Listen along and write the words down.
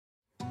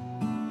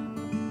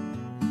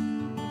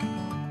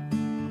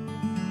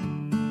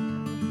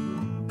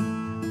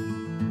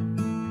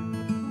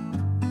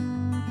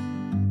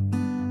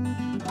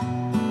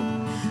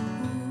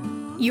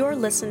You're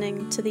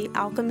listening to the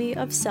Alchemy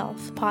of Self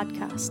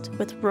podcast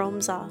with Rome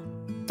Za.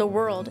 The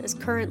world is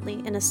currently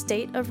in a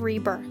state of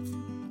rebirth.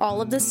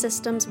 All of the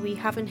systems we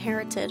have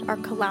inherited are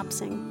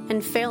collapsing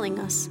and failing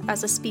us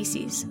as a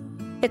species.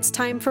 It's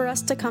time for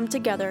us to come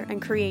together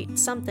and create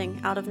something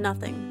out of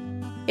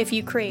nothing. If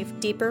you crave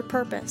deeper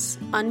purpose,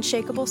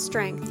 unshakable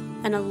strength,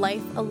 and a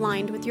life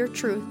aligned with your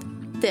truth,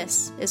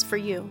 this is for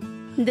you.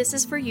 This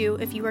is for you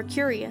if you are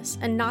curious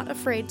and not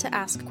afraid to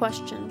ask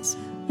questions.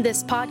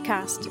 This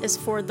podcast is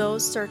for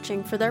those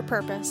searching for their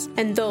purpose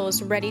and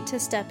those ready to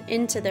step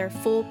into their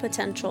full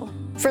potential.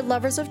 For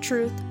lovers of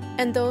truth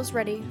and those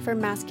ready for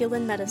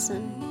masculine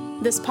medicine.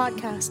 This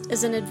podcast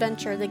is an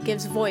adventure that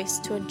gives voice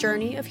to a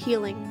journey of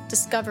healing,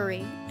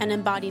 discovery, and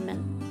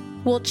embodiment.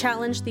 We'll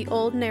challenge the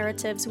old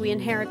narratives we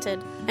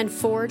inherited and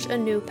forge a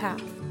new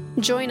path.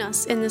 Join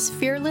us in this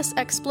fearless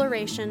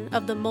exploration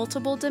of the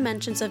multiple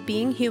dimensions of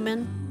being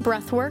human,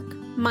 breathwork,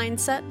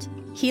 mindset,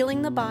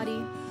 healing the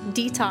body,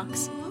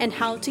 detox, and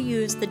how to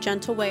use the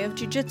gentle way of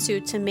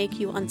jiu-jitsu to make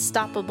you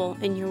unstoppable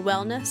in your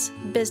wellness,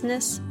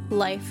 business,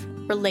 life,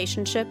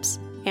 relationships,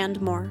 and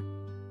more.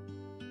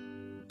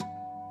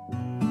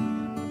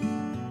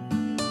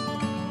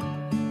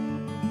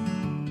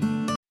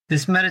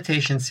 This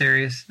meditation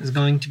series is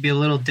going to be a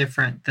little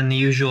different than the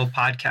usual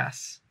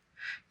podcasts.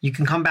 You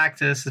can come back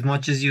to this as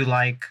much as you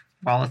like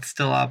while it's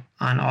still up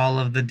on all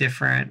of the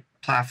different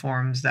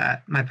platforms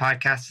that my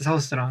podcast is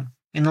hosted on.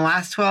 In the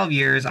last 12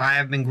 years, I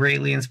have been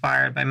greatly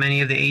inspired by many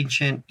of the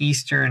ancient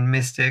Eastern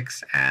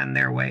mystics and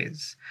their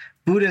ways.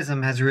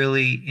 Buddhism has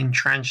really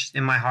entrenched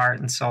in my heart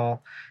and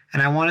soul,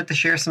 and I wanted to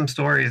share some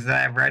stories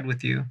that I've read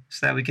with you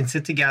so that we can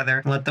sit together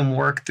and let them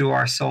work through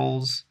our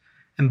souls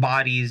and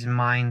bodies and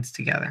minds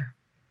together.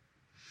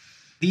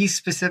 These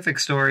specific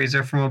stories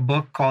are from a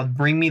book called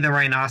Bring Me the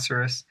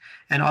Rhinoceros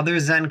and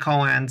Other Zen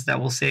Koans That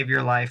Will Save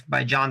Your Life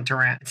by John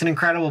Tarrant. It's an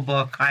incredible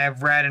book. I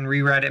have read and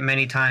reread it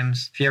many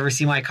times. If you ever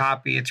see my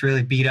copy, it's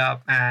really beat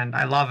up and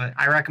I love it.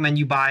 I recommend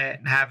you buy it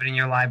and have it in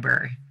your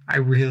library. I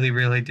really,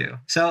 really do.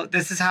 So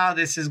this is how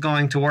this is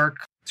going to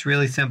work. It's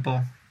really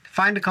simple.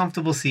 Find a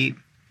comfortable seat,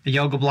 a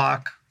yoga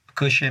block, a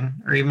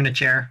cushion, or even a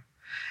chair.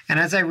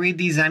 And as I read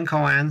these Zen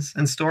Koans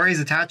and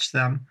stories attached to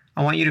them,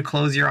 I want you to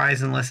close your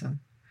eyes and listen.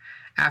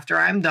 After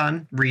I'm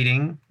done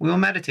reading, we will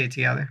meditate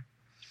together.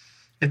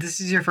 If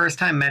this is your first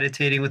time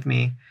meditating with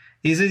me,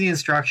 these are the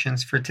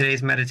instructions for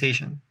today's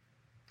meditation.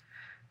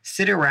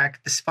 Sit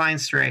erect, the spine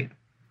straight.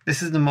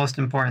 This is the most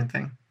important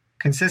thing.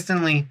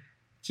 Consistently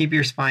keep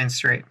your spine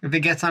straight. If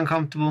it gets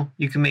uncomfortable,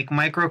 you can make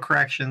micro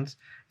corrections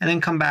and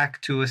then come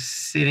back to a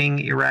sitting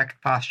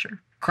erect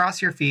posture.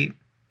 Cross your feet.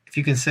 If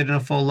you can sit in a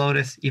full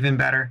lotus, even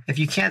better. If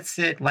you can't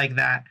sit like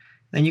that,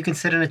 then you can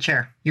sit in a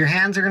chair. Your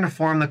hands are going to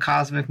form the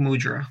cosmic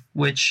mudra,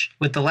 which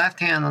with the left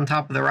hand on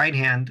top of the right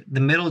hand,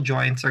 the middle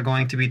joints are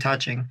going to be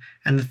touching,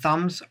 and the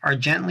thumbs are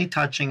gently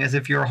touching as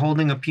if you're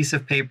holding a piece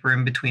of paper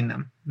in between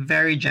them,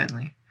 very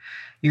gently.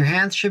 Your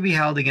hands should be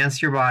held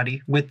against your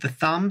body with the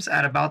thumbs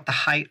at about the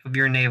height of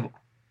your navel.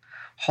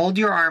 Hold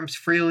your arms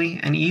freely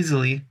and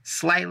easily,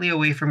 slightly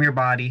away from your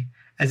body,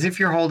 as if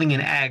you're holding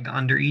an egg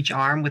under each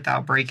arm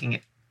without breaking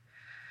it.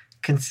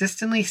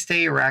 Consistently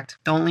stay erect,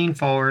 don't lean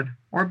forward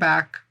or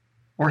back,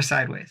 or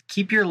sideways.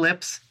 Keep your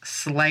lips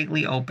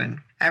slightly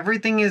open.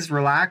 Everything is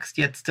relaxed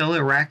yet still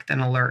erect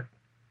and alert.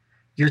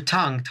 Your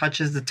tongue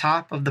touches the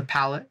top of the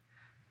palate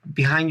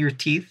behind your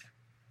teeth,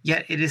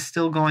 yet it is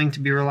still going to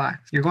be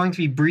relaxed. You're going to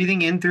be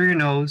breathing in through your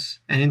nose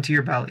and into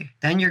your belly.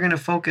 Then you're going to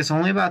focus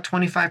only about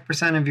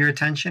 25% of your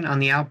attention on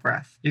the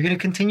out-breath. You're going to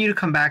continue to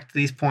come back to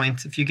these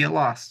points if you get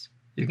lost.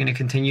 You're going to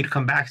continue to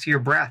come back to your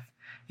breath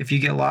if you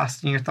get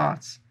lost in your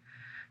thoughts.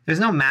 There's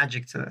no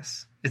magic to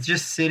this. It's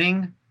just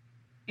sitting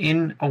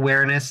in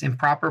awareness, in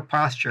proper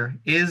posture,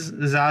 is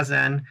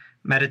Zazen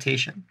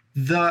meditation.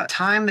 The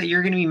time that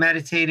you're going to be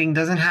meditating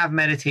doesn't have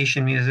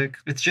meditation music.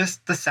 It's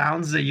just the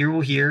sounds that you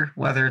will hear,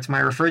 whether it's my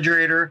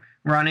refrigerator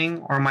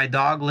running or my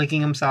dog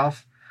licking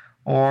himself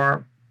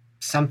or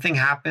something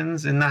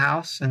happens in the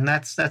house, and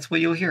that's what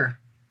you'll hear.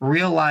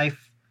 Real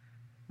life,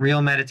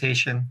 real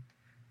meditation.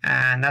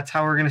 And that's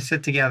how we're going to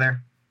sit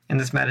together in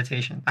this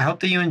meditation. I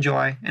hope that you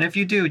enjoy. And if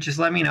you do, just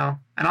let me know.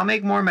 And I'll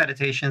make more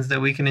meditations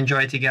that we can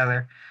enjoy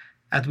together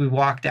as we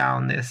walk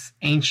down this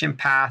ancient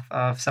path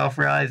of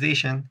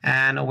self-realization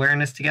and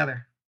awareness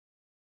together.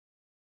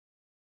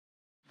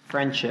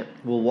 Friendship.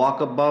 We'll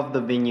walk above the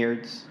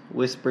vineyards,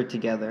 whisper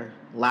together,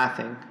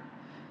 laughing,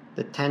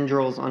 the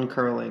tendrils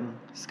uncurling,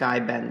 sky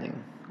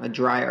bending, a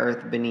dry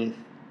earth beneath,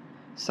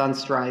 sun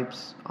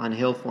stripes on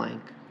hill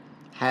flank,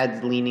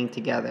 heads leaning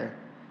together,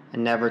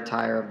 and never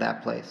tire of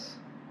that place.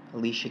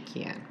 Alicia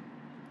Kian.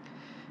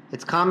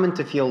 It's common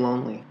to feel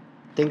lonely.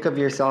 Think of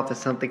yourself as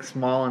something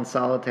small and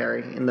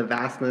solitary in the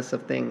vastness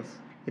of things.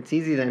 It's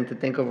easy then to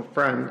think of a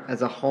friend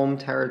as a home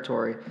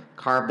territory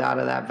carved out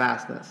of that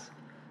vastness,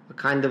 a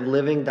kind of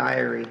living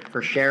diary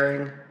for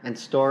sharing and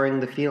storing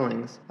the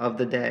feelings of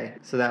the day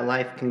so that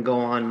life can go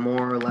on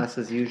more or less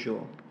as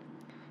usual.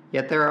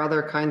 Yet there are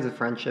other kinds of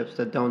friendships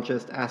that don't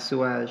just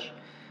assuage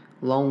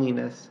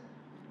loneliness,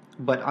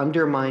 but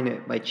undermine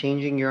it by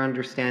changing your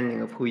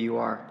understanding of who you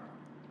are.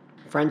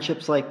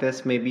 Friendships like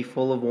this may be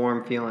full of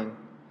warm feeling.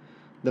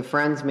 The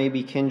friends may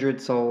be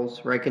kindred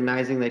souls,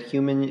 recognizing that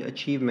human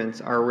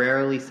achievements are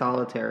rarely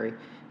solitary,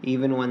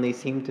 even when they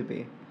seem to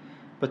be.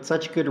 But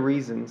such good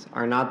reasons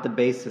are not the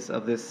basis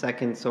of this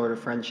second sort of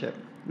friendship,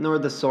 nor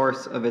the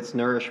source of its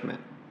nourishment.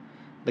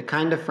 The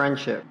kind of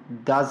friendship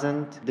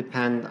doesn't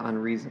depend on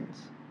reasons.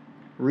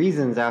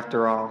 Reasons,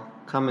 after all,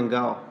 come and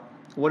go.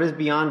 What is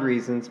beyond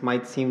reasons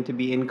might seem to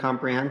be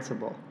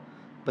incomprehensible,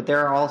 but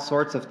there are all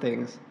sorts of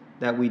things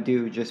that we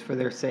do just for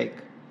their sake,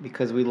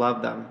 because we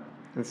love them,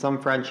 and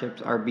some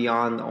friendships are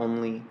beyond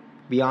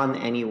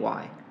any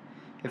why.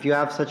 If you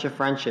have such a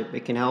friendship,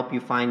 it can help you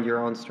find your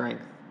own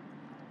strength.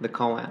 The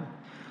Koan.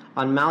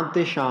 On Mount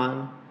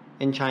Dishan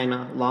in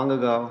China, long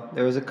ago,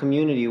 there was a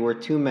community where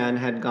two men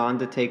had gone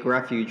to take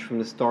refuge from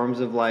the storms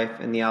of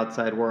life in the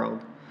outside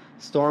world,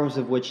 storms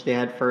of which they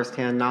had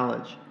first-hand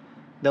knowledge.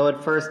 Though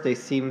at first they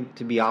seemed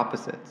to be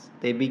opposites,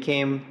 they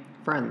became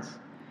friends.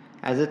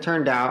 As it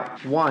turned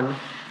out, one,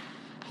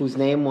 whose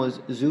name was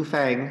Zhu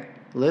Fang,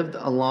 lived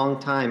a long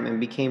time and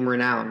became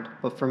renowned,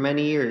 but for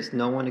many years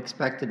no one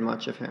expected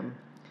much of him.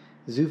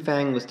 Zhu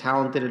Fang was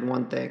talented in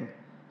one thing.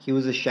 He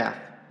was a chef,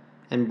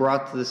 and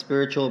brought to the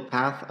spiritual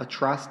path a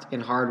trust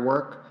in hard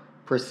work,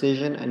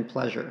 precision, and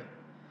pleasure.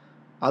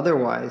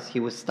 Otherwise, he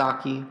was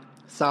stocky,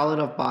 solid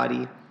of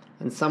body,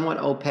 and somewhat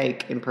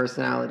opaque in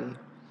personality,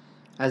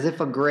 as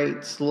if a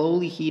great,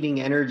 slowly heating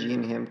energy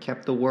in him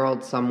kept the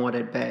world somewhat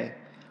at bay,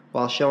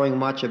 while showing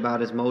much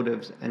about his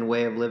motives and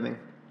way of living.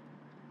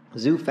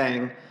 Zhu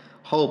Fang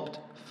hoped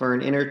for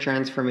an inner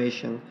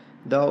transformation,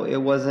 though it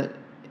was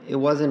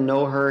in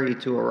no hurry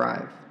to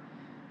arrive.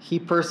 He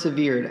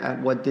persevered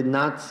at what did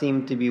not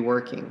seem to be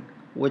working,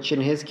 which in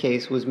his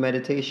case was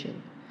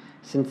meditation,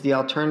 since the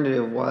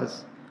alternative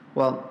was,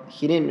 well,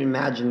 he didn't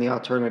imagine the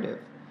alternative.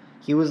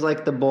 He was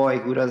like the boy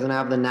who doesn't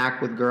have the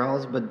knack with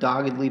girls but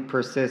doggedly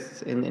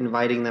persists in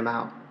inviting them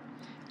out.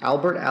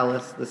 Albert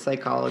Ellis, the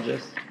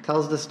psychologist,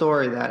 tells the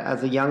story that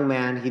as a young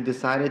man he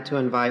decided to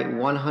invite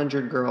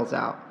 100 girls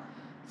out.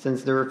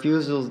 Since the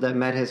refusals that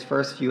met his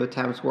first few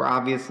attempts were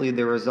obviously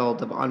the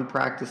result of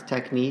unpracticed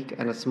technique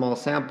and a small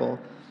sample,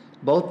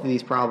 both of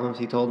these problems,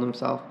 he told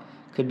himself,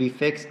 could be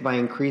fixed by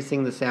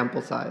increasing the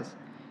sample size.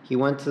 He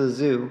went to the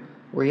zoo,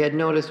 where he had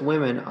noticed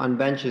women on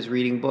benches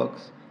reading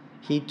books.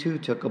 He too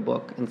took a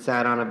book and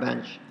sat on a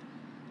bench.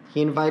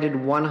 He invited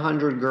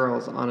 100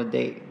 girls on a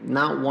date.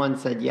 Not one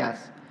said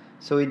yes,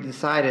 so he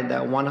decided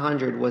that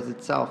 100 was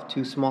itself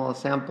too small a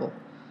sample,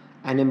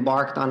 and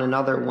embarked on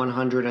another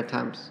 100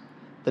 attempts.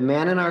 The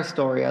man in our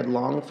story had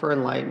longed for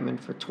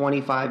enlightenment for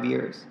 25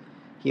 years.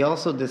 He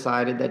also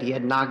decided that he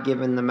had not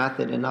given the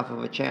method enough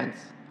of a chance.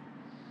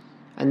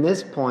 And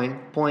this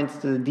point points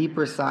to the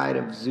deeper side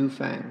of Zhu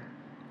Fang,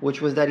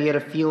 which was that he had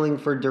a feeling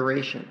for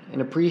duration,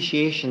 an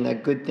appreciation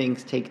that good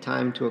things take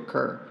time to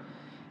occur.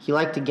 He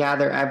liked to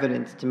gather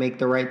evidence to make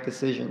the right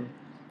decision,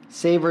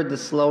 savored the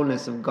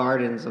slowness of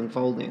gardens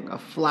unfolding,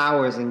 of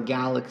flowers and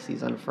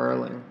galaxies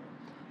unfurling,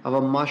 of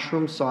a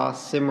mushroom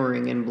sauce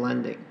simmering and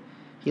blending.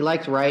 He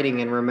liked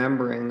writing and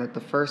remembering that the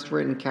first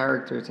written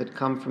characters had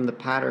come from the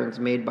patterns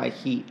made by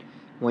heat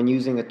when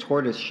using a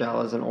tortoise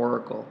shell as an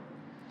oracle.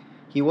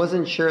 He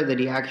wasn't sure that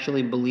he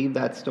actually believed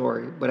that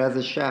story, but as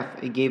a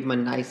chef, it gave him a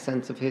nice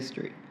sense of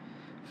history.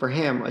 For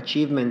him,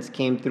 achievements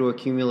came through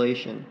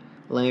accumulation,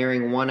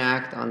 layering one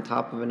act on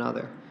top of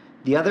another.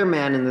 The other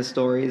man in the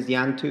story is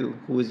Yan Tu,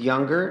 who was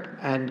younger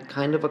and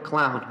kind of a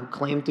clown who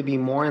claimed to be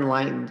more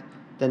enlightened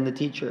than the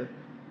teacher.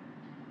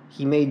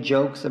 He made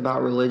jokes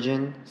about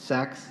religion,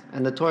 sex,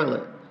 and the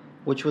toilet,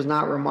 which was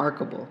not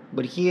remarkable,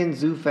 but he and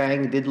Zhu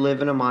Fang did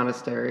live in a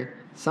monastery.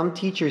 Some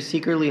teachers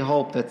secretly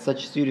hope that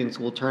such students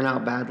will turn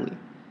out badly,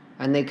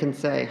 and they can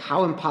say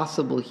how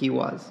impossible he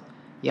was.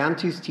 Yan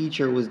Tu's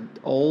teacher was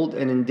old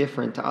and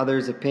indifferent to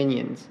others'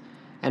 opinions,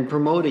 and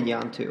promoted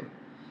Yan Tu.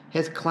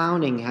 His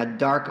clowning had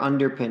dark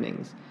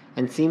underpinnings,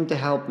 and seemed to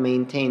help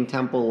maintain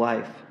temple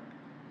life,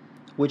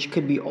 which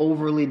could be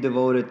overly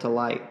devoted to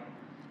light.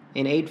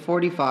 In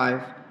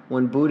 845,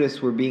 when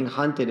Buddhists were being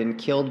hunted and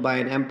killed by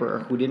an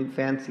emperor who didn't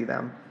fancy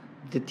them,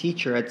 the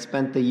teacher had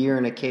spent the year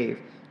in a cave,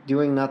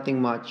 doing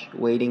nothing much,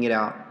 waiting it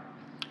out.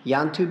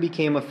 Yan Tu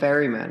became a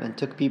ferryman and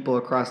took people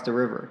across the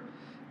river.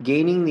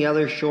 Gaining the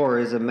other shore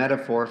is a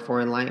metaphor for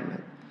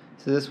enlightenment,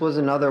 so this was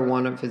another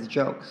one of his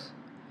jokes.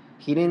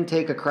 He didn't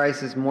take a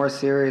crisis more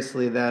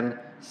seriously than,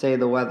 say,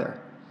 the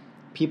weather.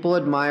 People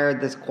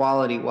admired this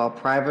quality while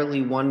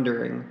privately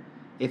wondering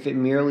if it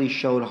merely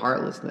showed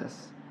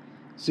heartlessness.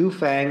 Zhu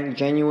Fang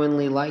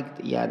genuinely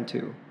liked Yan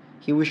Tu.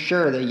 He was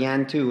sure that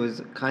Yan Tu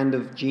was a kind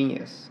of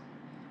genius,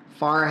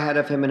 far ahead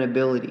of him in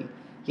ability,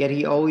 yet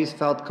he always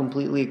felt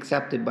completely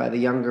accepted by the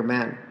younger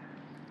man.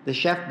 The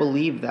chef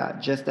believed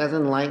that, just as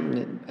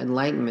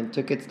enlightenment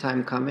took its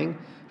time coming,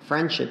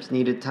 friendships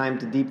needed time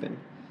to deepen.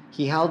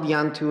 He held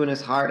Yan Tu in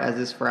his heart as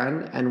his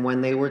friend, and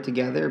when they were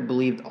together,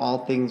 believed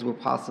all things were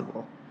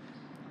possible.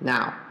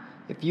 Now,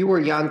 if you were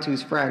Yan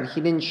Tu's friend,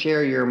 he didn't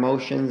share your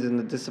emotions and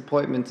the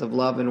disappointments of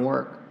love and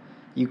work.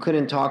 You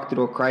couldn't talk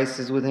through a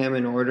crisis with him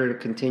in order to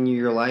continue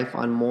your life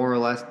on more or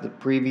less the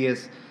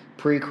previous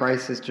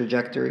pre-crisis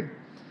trajectory.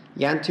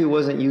 Yantu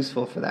wasn't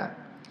useful for that.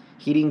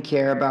 He didn't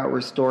care about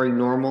restoring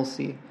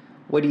normalcy.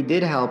 What he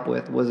did help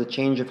with was a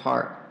change of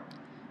heart.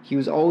 He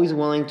was always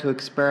willing to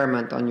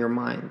experiment on your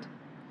mind.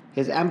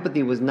 His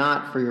empathy was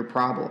not for your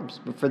problems,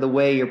 but for the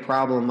way your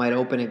problem might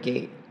open a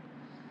gate.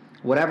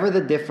 Whatever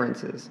the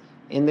differences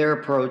in their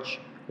approach,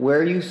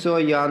 where you saw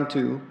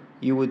Yantu,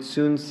 you would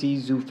soon see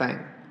Zhu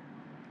Feng.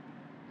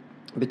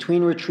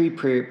 Between retreat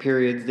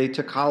periods, they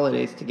took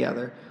holidays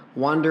together,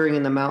 wandering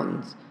in the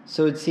mountains,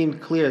 so it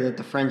seemed clear that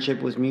the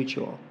friendship was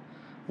mutual.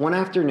 One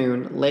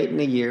afternoon, late in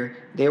the year,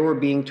 they were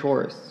being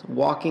tourists,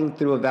 walking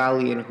through a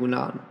valley in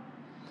Hunan.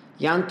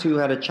 Yantu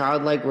had a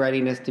childlike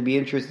readiness to be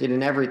interested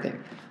in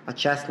everything: a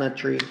chestnut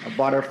tree, a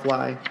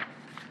butterfly,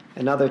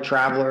 another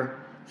traveler.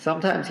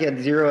 Sometimes he had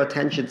zero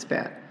attention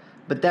span,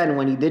 but then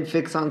when he did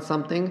fix on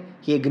something,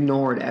 he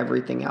ignored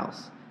everything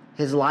else.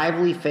 His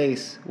lively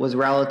face was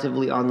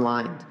relatively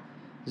unlined.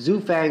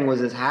 Zhu Feng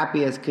was as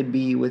happy as could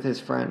be with his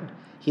friend.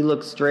 He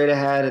looked straight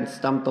ahead and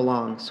stumped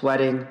along,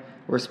 sweating,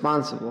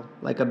 responsible,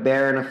 like a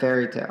bear in a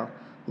fairy tale,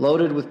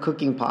 loaded with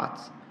cooking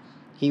pots.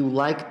 He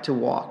liked to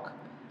walk.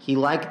 He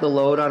liked the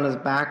load on his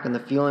back and the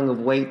feeling of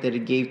weight that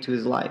it gave to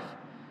his life.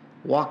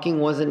 Walking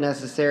wasn't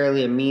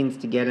necessarily a means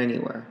to get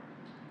anywhere.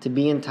 To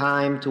be in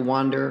time, to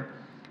wander,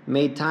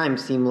 made time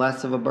seem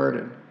less of a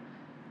burden,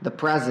 the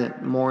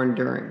present more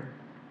enduring.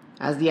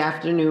 As the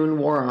afternoon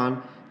wore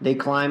on, they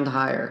climbed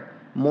higher.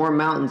 More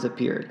mountains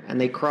appeared, and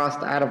they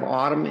crossed out of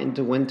autumn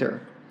into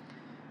winter.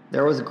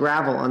 There was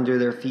gravel under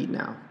their feet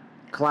now.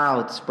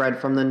 Clouds spread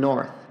from the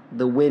north.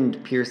 The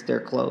wind pierced their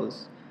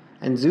clothes.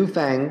 And Zhu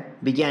Feng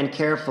began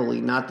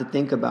carefully not to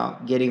think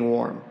about getting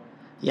warm.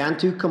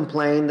 Yantu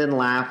complained and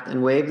laughed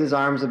and waved his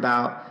arms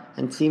about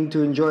and seemed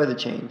to enjoy the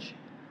change.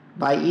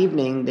 By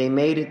evening, they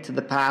made it to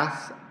the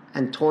pass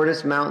and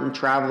Tortoise Mountain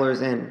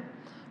Travelers Inn,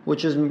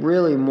 which is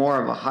really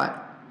more of a hut.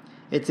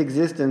 Its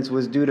existence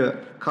was due to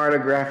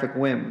cartographic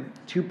whim.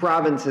 2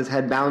 provinces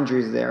had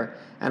boundaries there,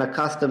 and a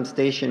custom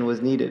station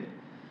was needed.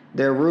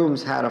 Their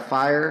rooms had a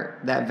fire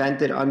that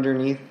vented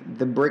underneath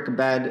the brick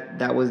bed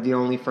that was the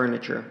only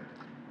furniture.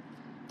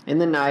 In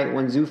the night,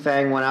 when Zhu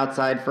Feng went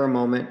outside for a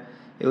moment,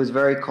 it was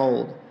very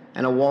cold,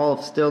 and a wall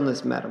of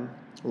stillness met him.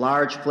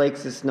 Large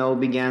flakes of snow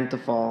began to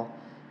fall,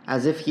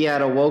 as if he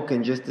had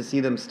awoken just to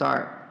see them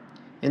start.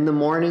 In the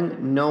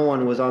morning, no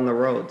one was on the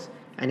roads,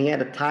 and he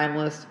had a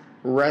timeless,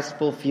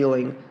 restful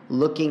feeling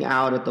looking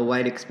out at the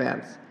white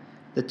expanse.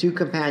 The 2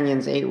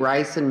 companions ate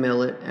rice and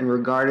millet and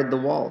regarded the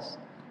walls.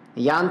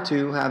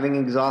 Yantu, having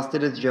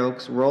exhausted his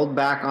jokes, rolled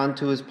back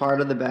onto his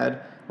part of the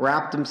bed,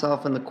 wrapped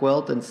himself in the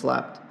quilt, and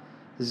slept.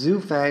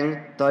 Zhu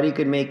Feng thought he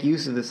could make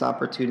use of this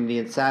opportunity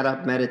and sat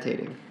up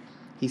meditating.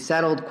 He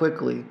settled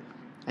quickly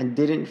and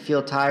didn't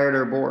feel tired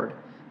or bored.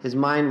 His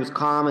mind was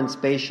calm and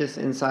spacious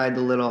inside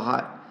the little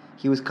hut.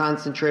 He was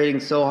concentrating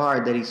so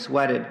hard that he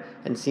sweated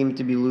and seemed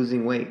to be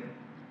losing weight.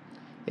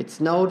 It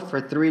snowed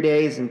for 3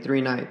 days and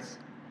 3 nights.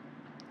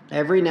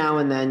 Every now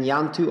and then,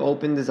 Yantu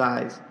opened his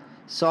eyes,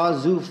 saw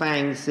Zhu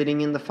Feng sitting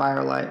in the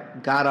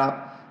firelight, got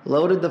up,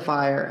 loaded the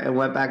fire, and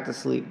went back to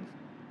sleep.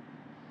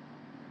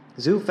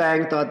 Zhu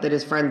Feng thought that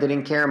his friend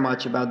didn't care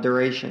much about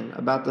duration,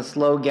 about the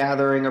slow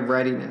gathering of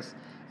readiness,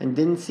 and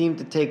didn't seem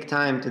to take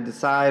time to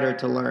decide or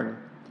to learn.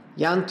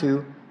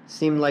 Yantu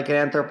seemed like an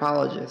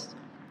anthropologist,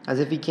 as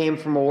if he came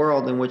from a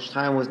world in which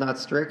time was not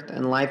strict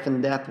and life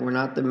and death were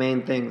not the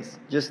main things,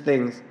 just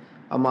things,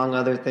 among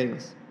other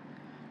things.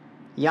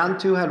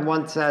 Yantu had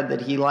once said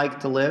that he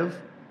liked to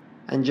live,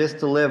 and just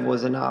to live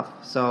was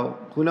enough. So,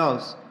 who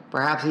knows,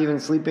 perhaps even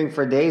sleeping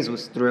for days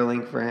was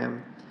thrilling for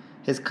him.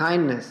 His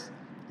kindness,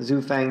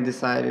 Zhu Feng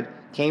decided,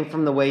 came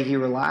from the way he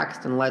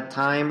relaxed and let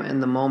time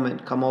and the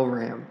moment come over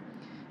him.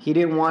 He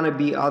didn't want to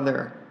be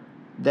other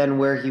than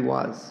where he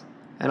was.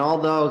 And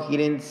although he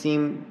didn't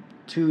seem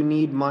to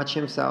need much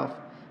himself,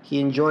 he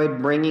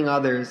enjoyed bringing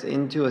others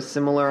into a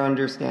similar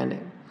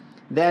understanding.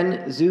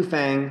 Then Zhu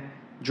Feng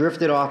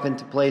drifted off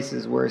into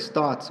places where his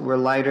thoughts were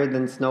lighter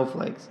than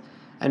snowflakes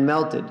and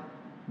melted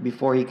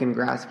before he can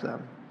grasp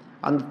them.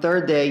 On the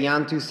 3rd day,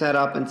 Yantu sat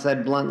up and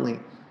said bluntly,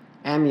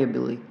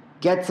 amiably,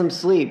 "Get some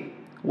sleep.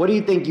 What do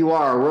you think you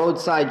are, a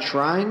roadside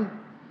shrine?"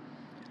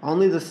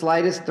 Only the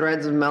slightest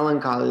threads of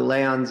melancholy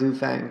lay on Zhu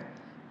Feng,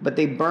 but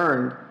they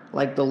burned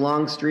like the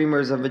long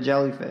streamers of a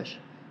jellyfish.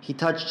 He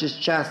touched his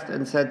chest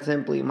and said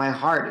simply, "My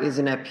heart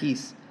isn't at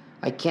peace.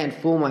 I can't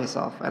fool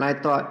myself." And I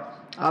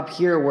thought, up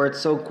here where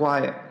it's so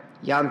quiet.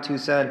 Yantu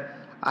said,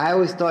 "I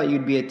always thought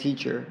you'd be a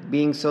teacher,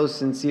 being so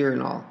sincere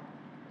and all."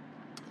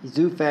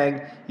 Zhu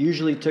Feng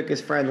usually took his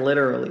friend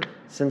literally,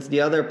 since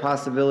the other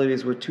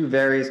possibilities were too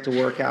various to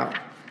work out.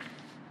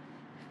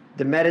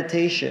 The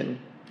meditation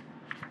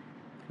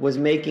was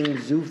making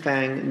Zhu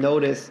Feng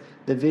notice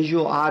the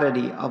visual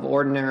oddity of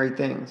ordinary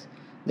things,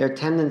 their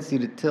tendency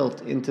to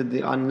tilt into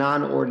the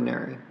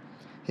non-ordinary.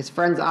 His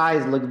friend's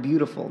eyes looked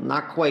beautiful,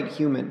 not quite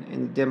human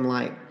in the dim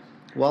light.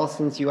 "Well,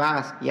 since you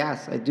ask,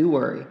 yes, I do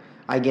worry.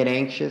 I get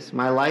anxious.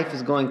 My life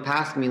is going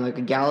past me like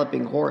a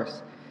galloping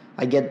horse.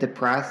 I get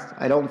depressed.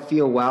 I don't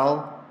feel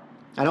well.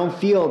 I don't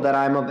feel that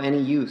I'm of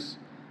any use.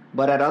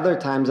 But at other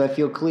times I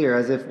feel clear,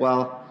 as if,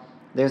 well,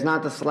 there's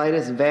not the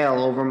slightest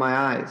veil over my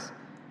eyes.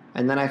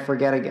 And then I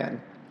forget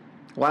again.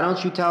 Why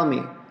don't you tell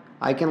me?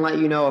 I can let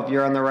you know if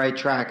you're on the right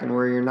track and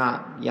where you're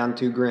not,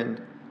 Yantu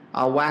grinned.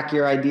 I'll whack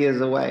your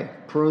ideas away,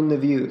 prune the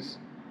views.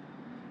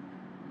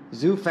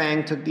 Zhu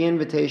Fang took the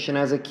invitation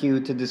as a cue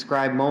to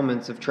describe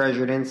moments of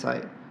treasured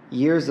insight,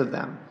 years of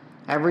them,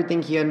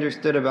 everything he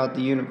understood about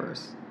the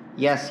universe.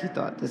 Yes, he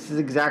thought, this is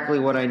exactly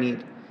what I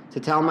need, to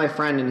tell my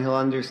friend and he'll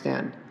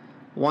understand.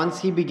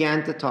 Once he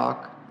began to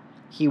talk,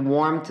 he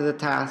warmed to the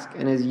task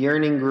and his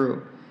yearning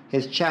grew.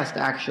 His chest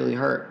actually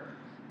hurt.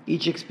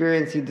 Each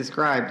experience he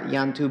described,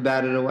 Yantu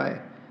batted away.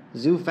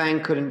 Zhu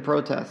Fang couldn't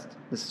protest.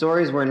 The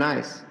stories were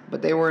nice,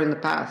 but they were in the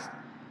past.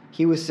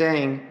 He was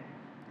saying,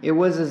 it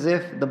was as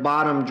if the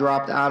bottom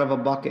dropped out of a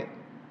bucket.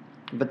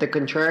 But the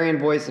contrarian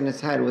voice in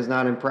his head was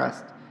not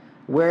impressed.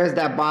 Where is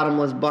that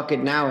bottomless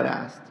bucket now, it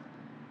asked.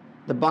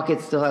 The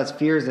bucket still has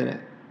fears in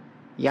it.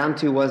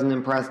 Yantu wasn't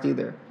impressed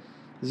either.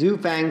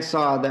 Zhu Fang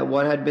saw that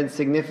what had been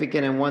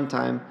significant at one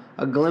time,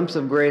 a glimpse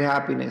of great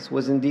happiness,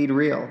 was indeed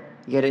real,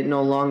 yet it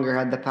no longer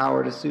had the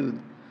power to soothe.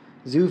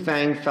 Zhu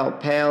Fang felt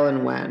pale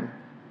and wan.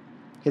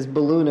 His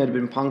balloon had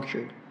been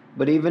punctured,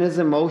 but even his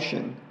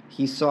emotion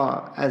he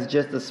saw as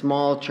just a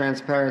small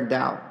transparent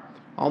doubt,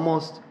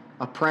 almost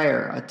a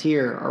prayer, a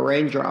tear, a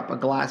raindrop, a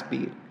glass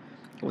bead.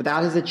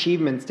 Without his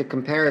achievements to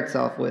compare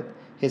itself with,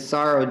 his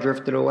sorrow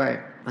drifted away.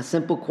 A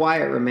simple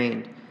quiet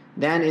remained.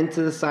 Then,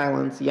 into the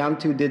silence,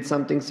 Yantu did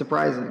something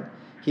surprising.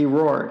 He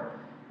roared.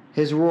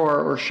 His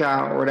roar or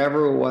shout or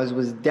whatever it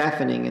was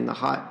deafening in the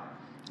hut.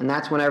 And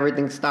that's when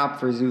everything stopped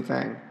for Zhu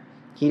Fang.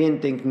 He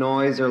didn't think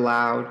noise or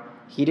loud.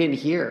 He didn't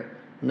hear.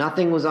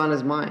 Nothing was on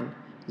his mind.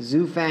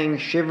 Zhu Fang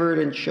shivered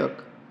and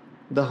shook.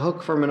 The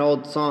hook from an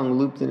old song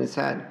looped in his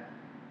head.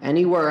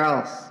 Anywhere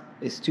else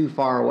is too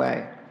far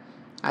away.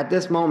 At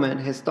this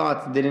moment, his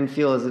thoughts didn't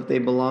feel as if they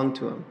belonged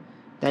to him.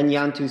 Then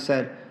Yantu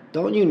said,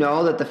 don't you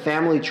know that the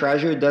family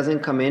treasure doesn't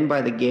come in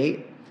by the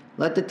gate?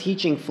 Let the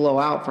teaching flow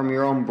out from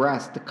your own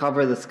breast to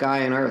cover the sky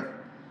and earth.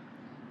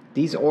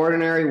 These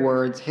ordinary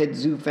words hit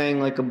Zhu Fang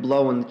like a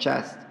blow in the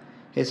chest.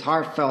 His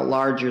heart felt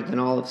larger than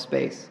all of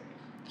space.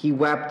 He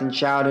wept and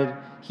shouted.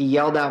 He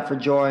yelled out for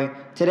joy.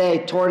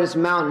 Today, Tortoise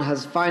Mountain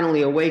has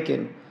finally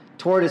awakened.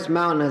 Tortoise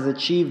Mountain has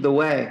achieved the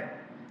way.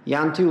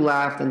 Yantu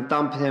laughed and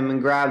thumped him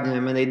and grabbed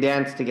him, and they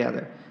danced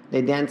together.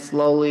 They danced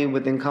slowly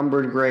with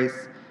encumbered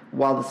grace,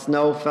 while the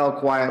snow fell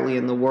quietly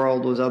and the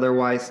world was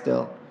otherwise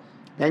still.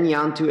 Then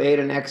Yantu ate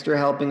an extra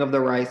helping of the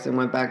rice and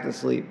went back to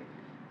sleep.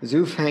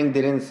 Zhu Fang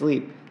didn't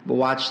sleep, but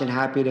watched in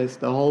happiness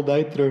the whole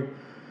night through,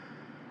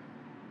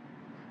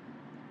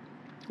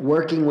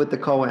 working with the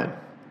koan.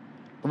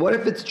 What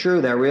if it's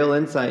true that real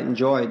insight and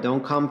joy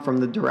don't come from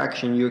the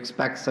direction you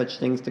expect such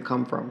things to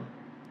come from?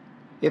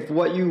 If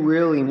what you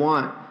really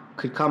want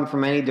could come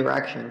from any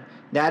direction,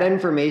 that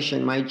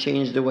information might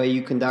change the way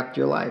you conduct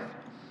your life.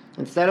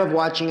 Instead of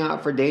watching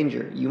out for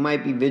danger, you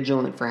might be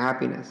vigilant for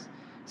happiness.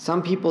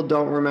 Some people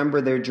don't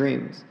remember their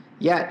dreams.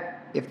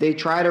 Yet, if they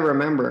try to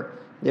remember,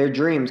 their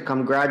dreams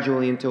come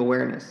gradually into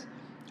awareness.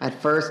 At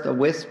first, a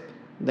wisp,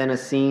 then a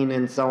scene,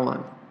 and so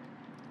on.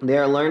 They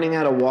are learning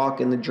how to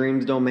walk in the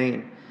dream's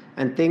domain,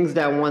 and things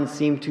that once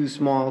seemed too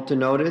small to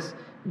notice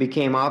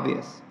became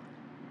obvious.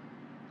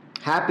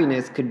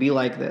 Happiness could be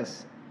like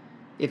this.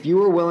 If you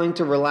were willing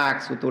to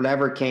relax with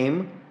whatever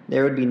came,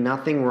 there would be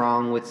nothing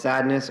wrong with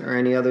sadness or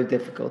any other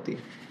difficulty.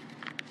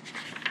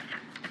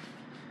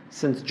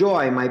 Since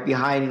joy might be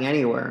hiding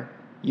anywhere,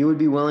 you would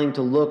be willing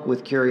to look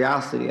with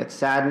curiosity at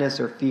sadness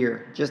or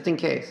fear, just in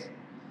case.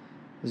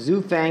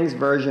 Zhu Fang's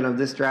version of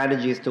this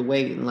strategy is to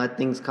wait and let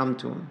things come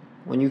to him.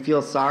 When you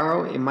feel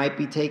sorrow, it might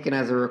be taken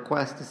as a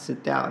request to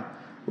sit down,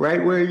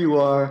 right where you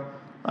are,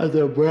 on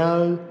the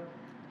brown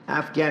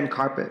Afghan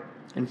carpet,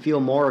 and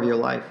feel more of your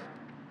life.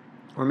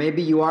 Or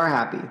maybe you are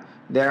happy,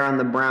 there on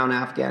the brown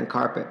Afghan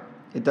carpet.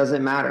 It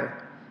doesn't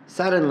matter.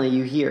 Suddenly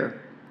you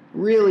hear,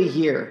 really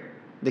hear,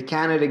 the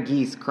Canada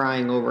geese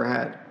crying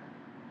overhead.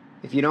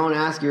 If you don't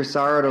ask your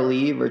sorrow to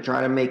leave or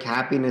try to make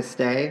happiness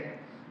stay,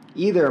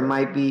 either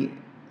might be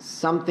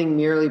something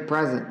merely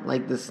present,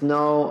 like the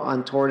snow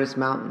on Tortoise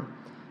Mountain.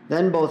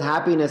 Then both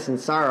happiness and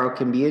sorrow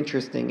can be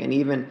interesting and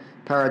even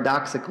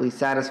paradoxically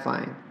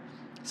satisfying.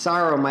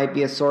 Sorrow might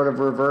be a sort of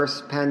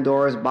reverse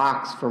Pandora's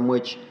box from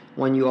which,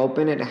 when you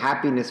open it,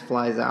 happiness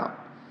flies out.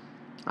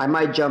 I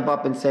might jump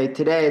up and say,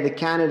 today the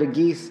Canada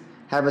geese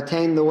have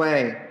attained the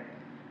way.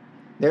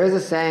 There is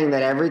a saying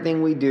that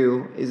everything we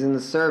do is in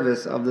the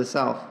service of the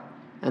self,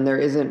 and there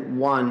isn't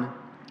one,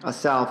 a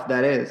self,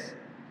 that is.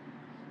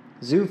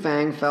 Zhu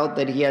Fang felt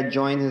that he had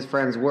joined his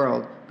friend's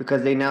world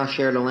because they now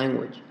shared a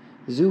language.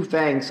 Zhu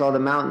Fang saw the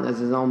mountain as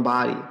his own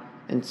body,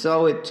 and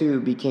so it too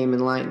became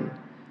enlightened.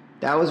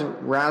 That was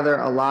rather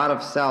a lot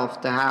of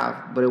self to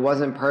have, but it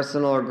wasn't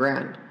personal or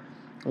grand.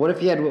 What if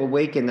he had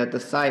awakened at the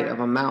sight of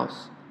a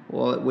mouse?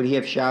 Well, would he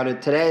have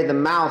shouted, today the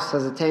mouse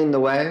has attained the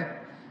way?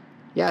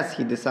 Yes,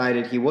 he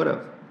decided he would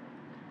have.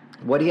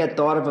 What he had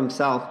thought of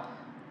himself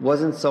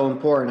wasn't so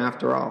important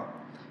after all.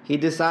 He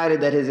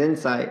decided that his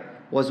insight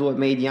was what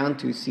made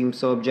Yantu seem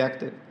so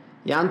objective.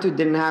 Yantu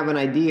didn't have an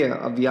idea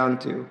of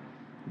Yantu,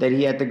 that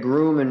he had to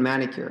groom and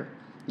manicure.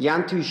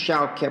 Yantu's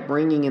shout kept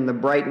ringing in the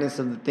brightness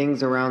of the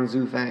things around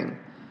Zhu Fang,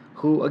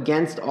 who,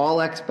 against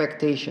all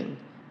expectation,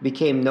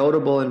 became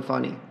notable and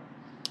funny.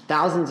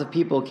 Thousands of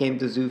people came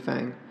to Zhu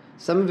Fang.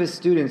 Some of his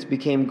students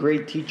became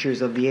great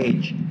teachers of the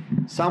age.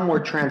 Some were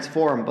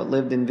transformed but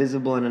lived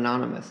invisible and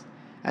anonymous,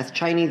 as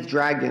Chinese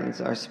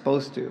dragons are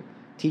supposed to,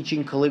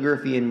 teaching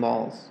calligraphy in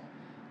malls.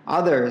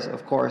 Others,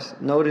 of course,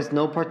 noticed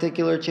no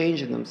particular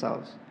change in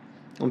themselves.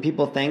 When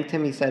people thanked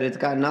him, he said, "It's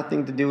got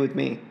nothing to do with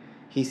me."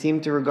 He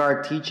seemed to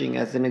regard teaching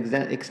as an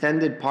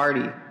extended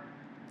party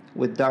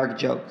with dark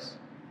jokes.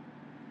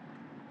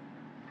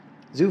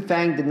 Zhu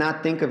Fang did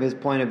not think of his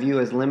point of view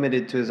as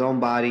limited to his own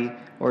body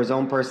or his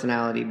own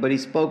personality, but he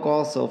spoke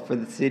also for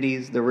the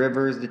cities, the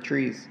rivers, the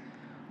trees.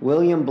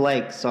 William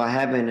Blake saw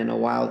heaven in a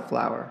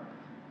wildflower.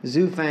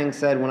 Zhu Fang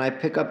said, "When I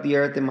pick up the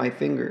earth in my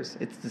fingers,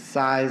 it's the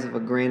size of a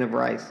grain of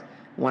rice.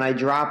 When I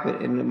drop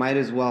it, it might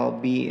as well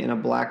be in a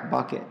black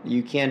bucket.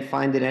 You can't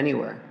find it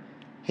anywhere.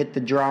 Hit the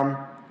drum,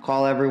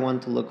 call everyone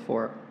to look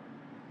for it."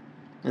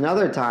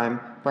 Another time,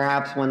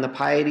 perhaps when the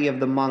piety of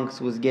the monks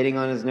was getting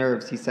on his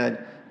nerves, he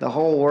said, "The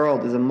whole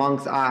world is a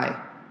monk's eye.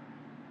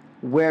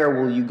 Where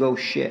will you go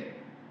shit?"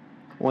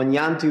 When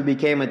Yantu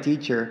became a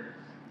teacher,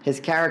 his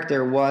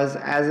character was,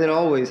 as it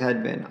always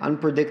had been,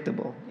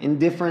 unpredictable,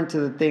 indifferent to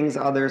the things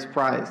others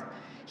prized.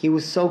 He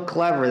was so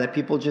clever that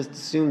people just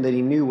assumed that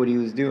he knew what he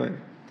was doing.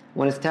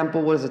 When his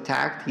temple was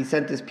attacked, he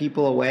sent his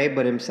people away,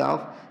 but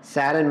himself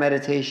sat in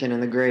meditation in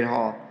the great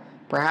hall.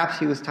 Perhaps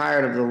he was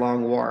tired of the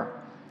long war.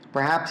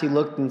 Perhaps he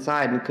looked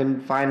inside and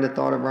couldn't find the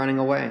thought of running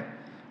away.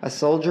 A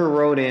soldier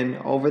rode in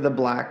over the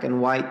black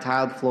and white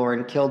tiled floor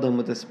and killed him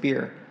with a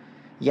spear.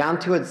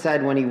 Yantu had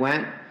said when he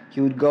went, he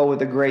would go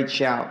with a great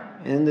shout,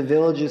 and in the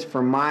villages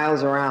for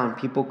miles around,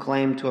 people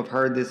claimed to have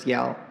heard this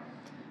yell.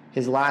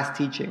 His last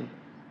teaching,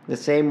 the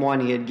same one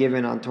he had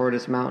given on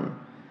Tortoise Mountain.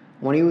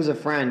 When he was a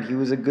friend, he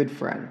was a good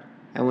friend,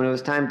 and when it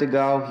was time to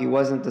go, he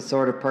wasn't the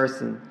sort of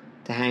person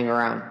to hang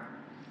around.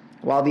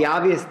 While the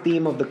obvious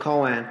theme of the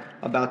koan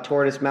about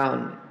Tortoise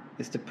Mountain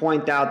is to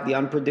point out the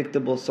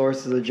unpredictable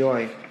sources of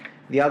joy,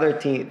 the other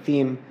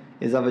theme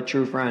is of a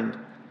true friend.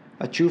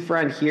 A true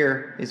friend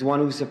here is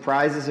one who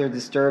surprises or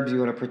disturbs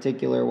you in a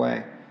particular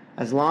way.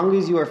 As long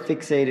as you are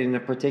fixated in a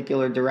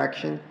particular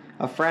direction,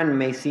 a friend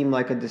may seem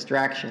like a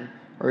distraction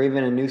or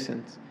even a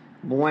nuisance.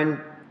 But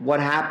when what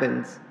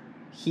happens,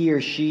 he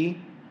or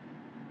she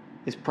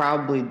is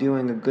probably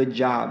doing a good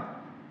job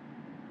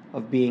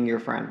of being your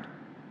friend.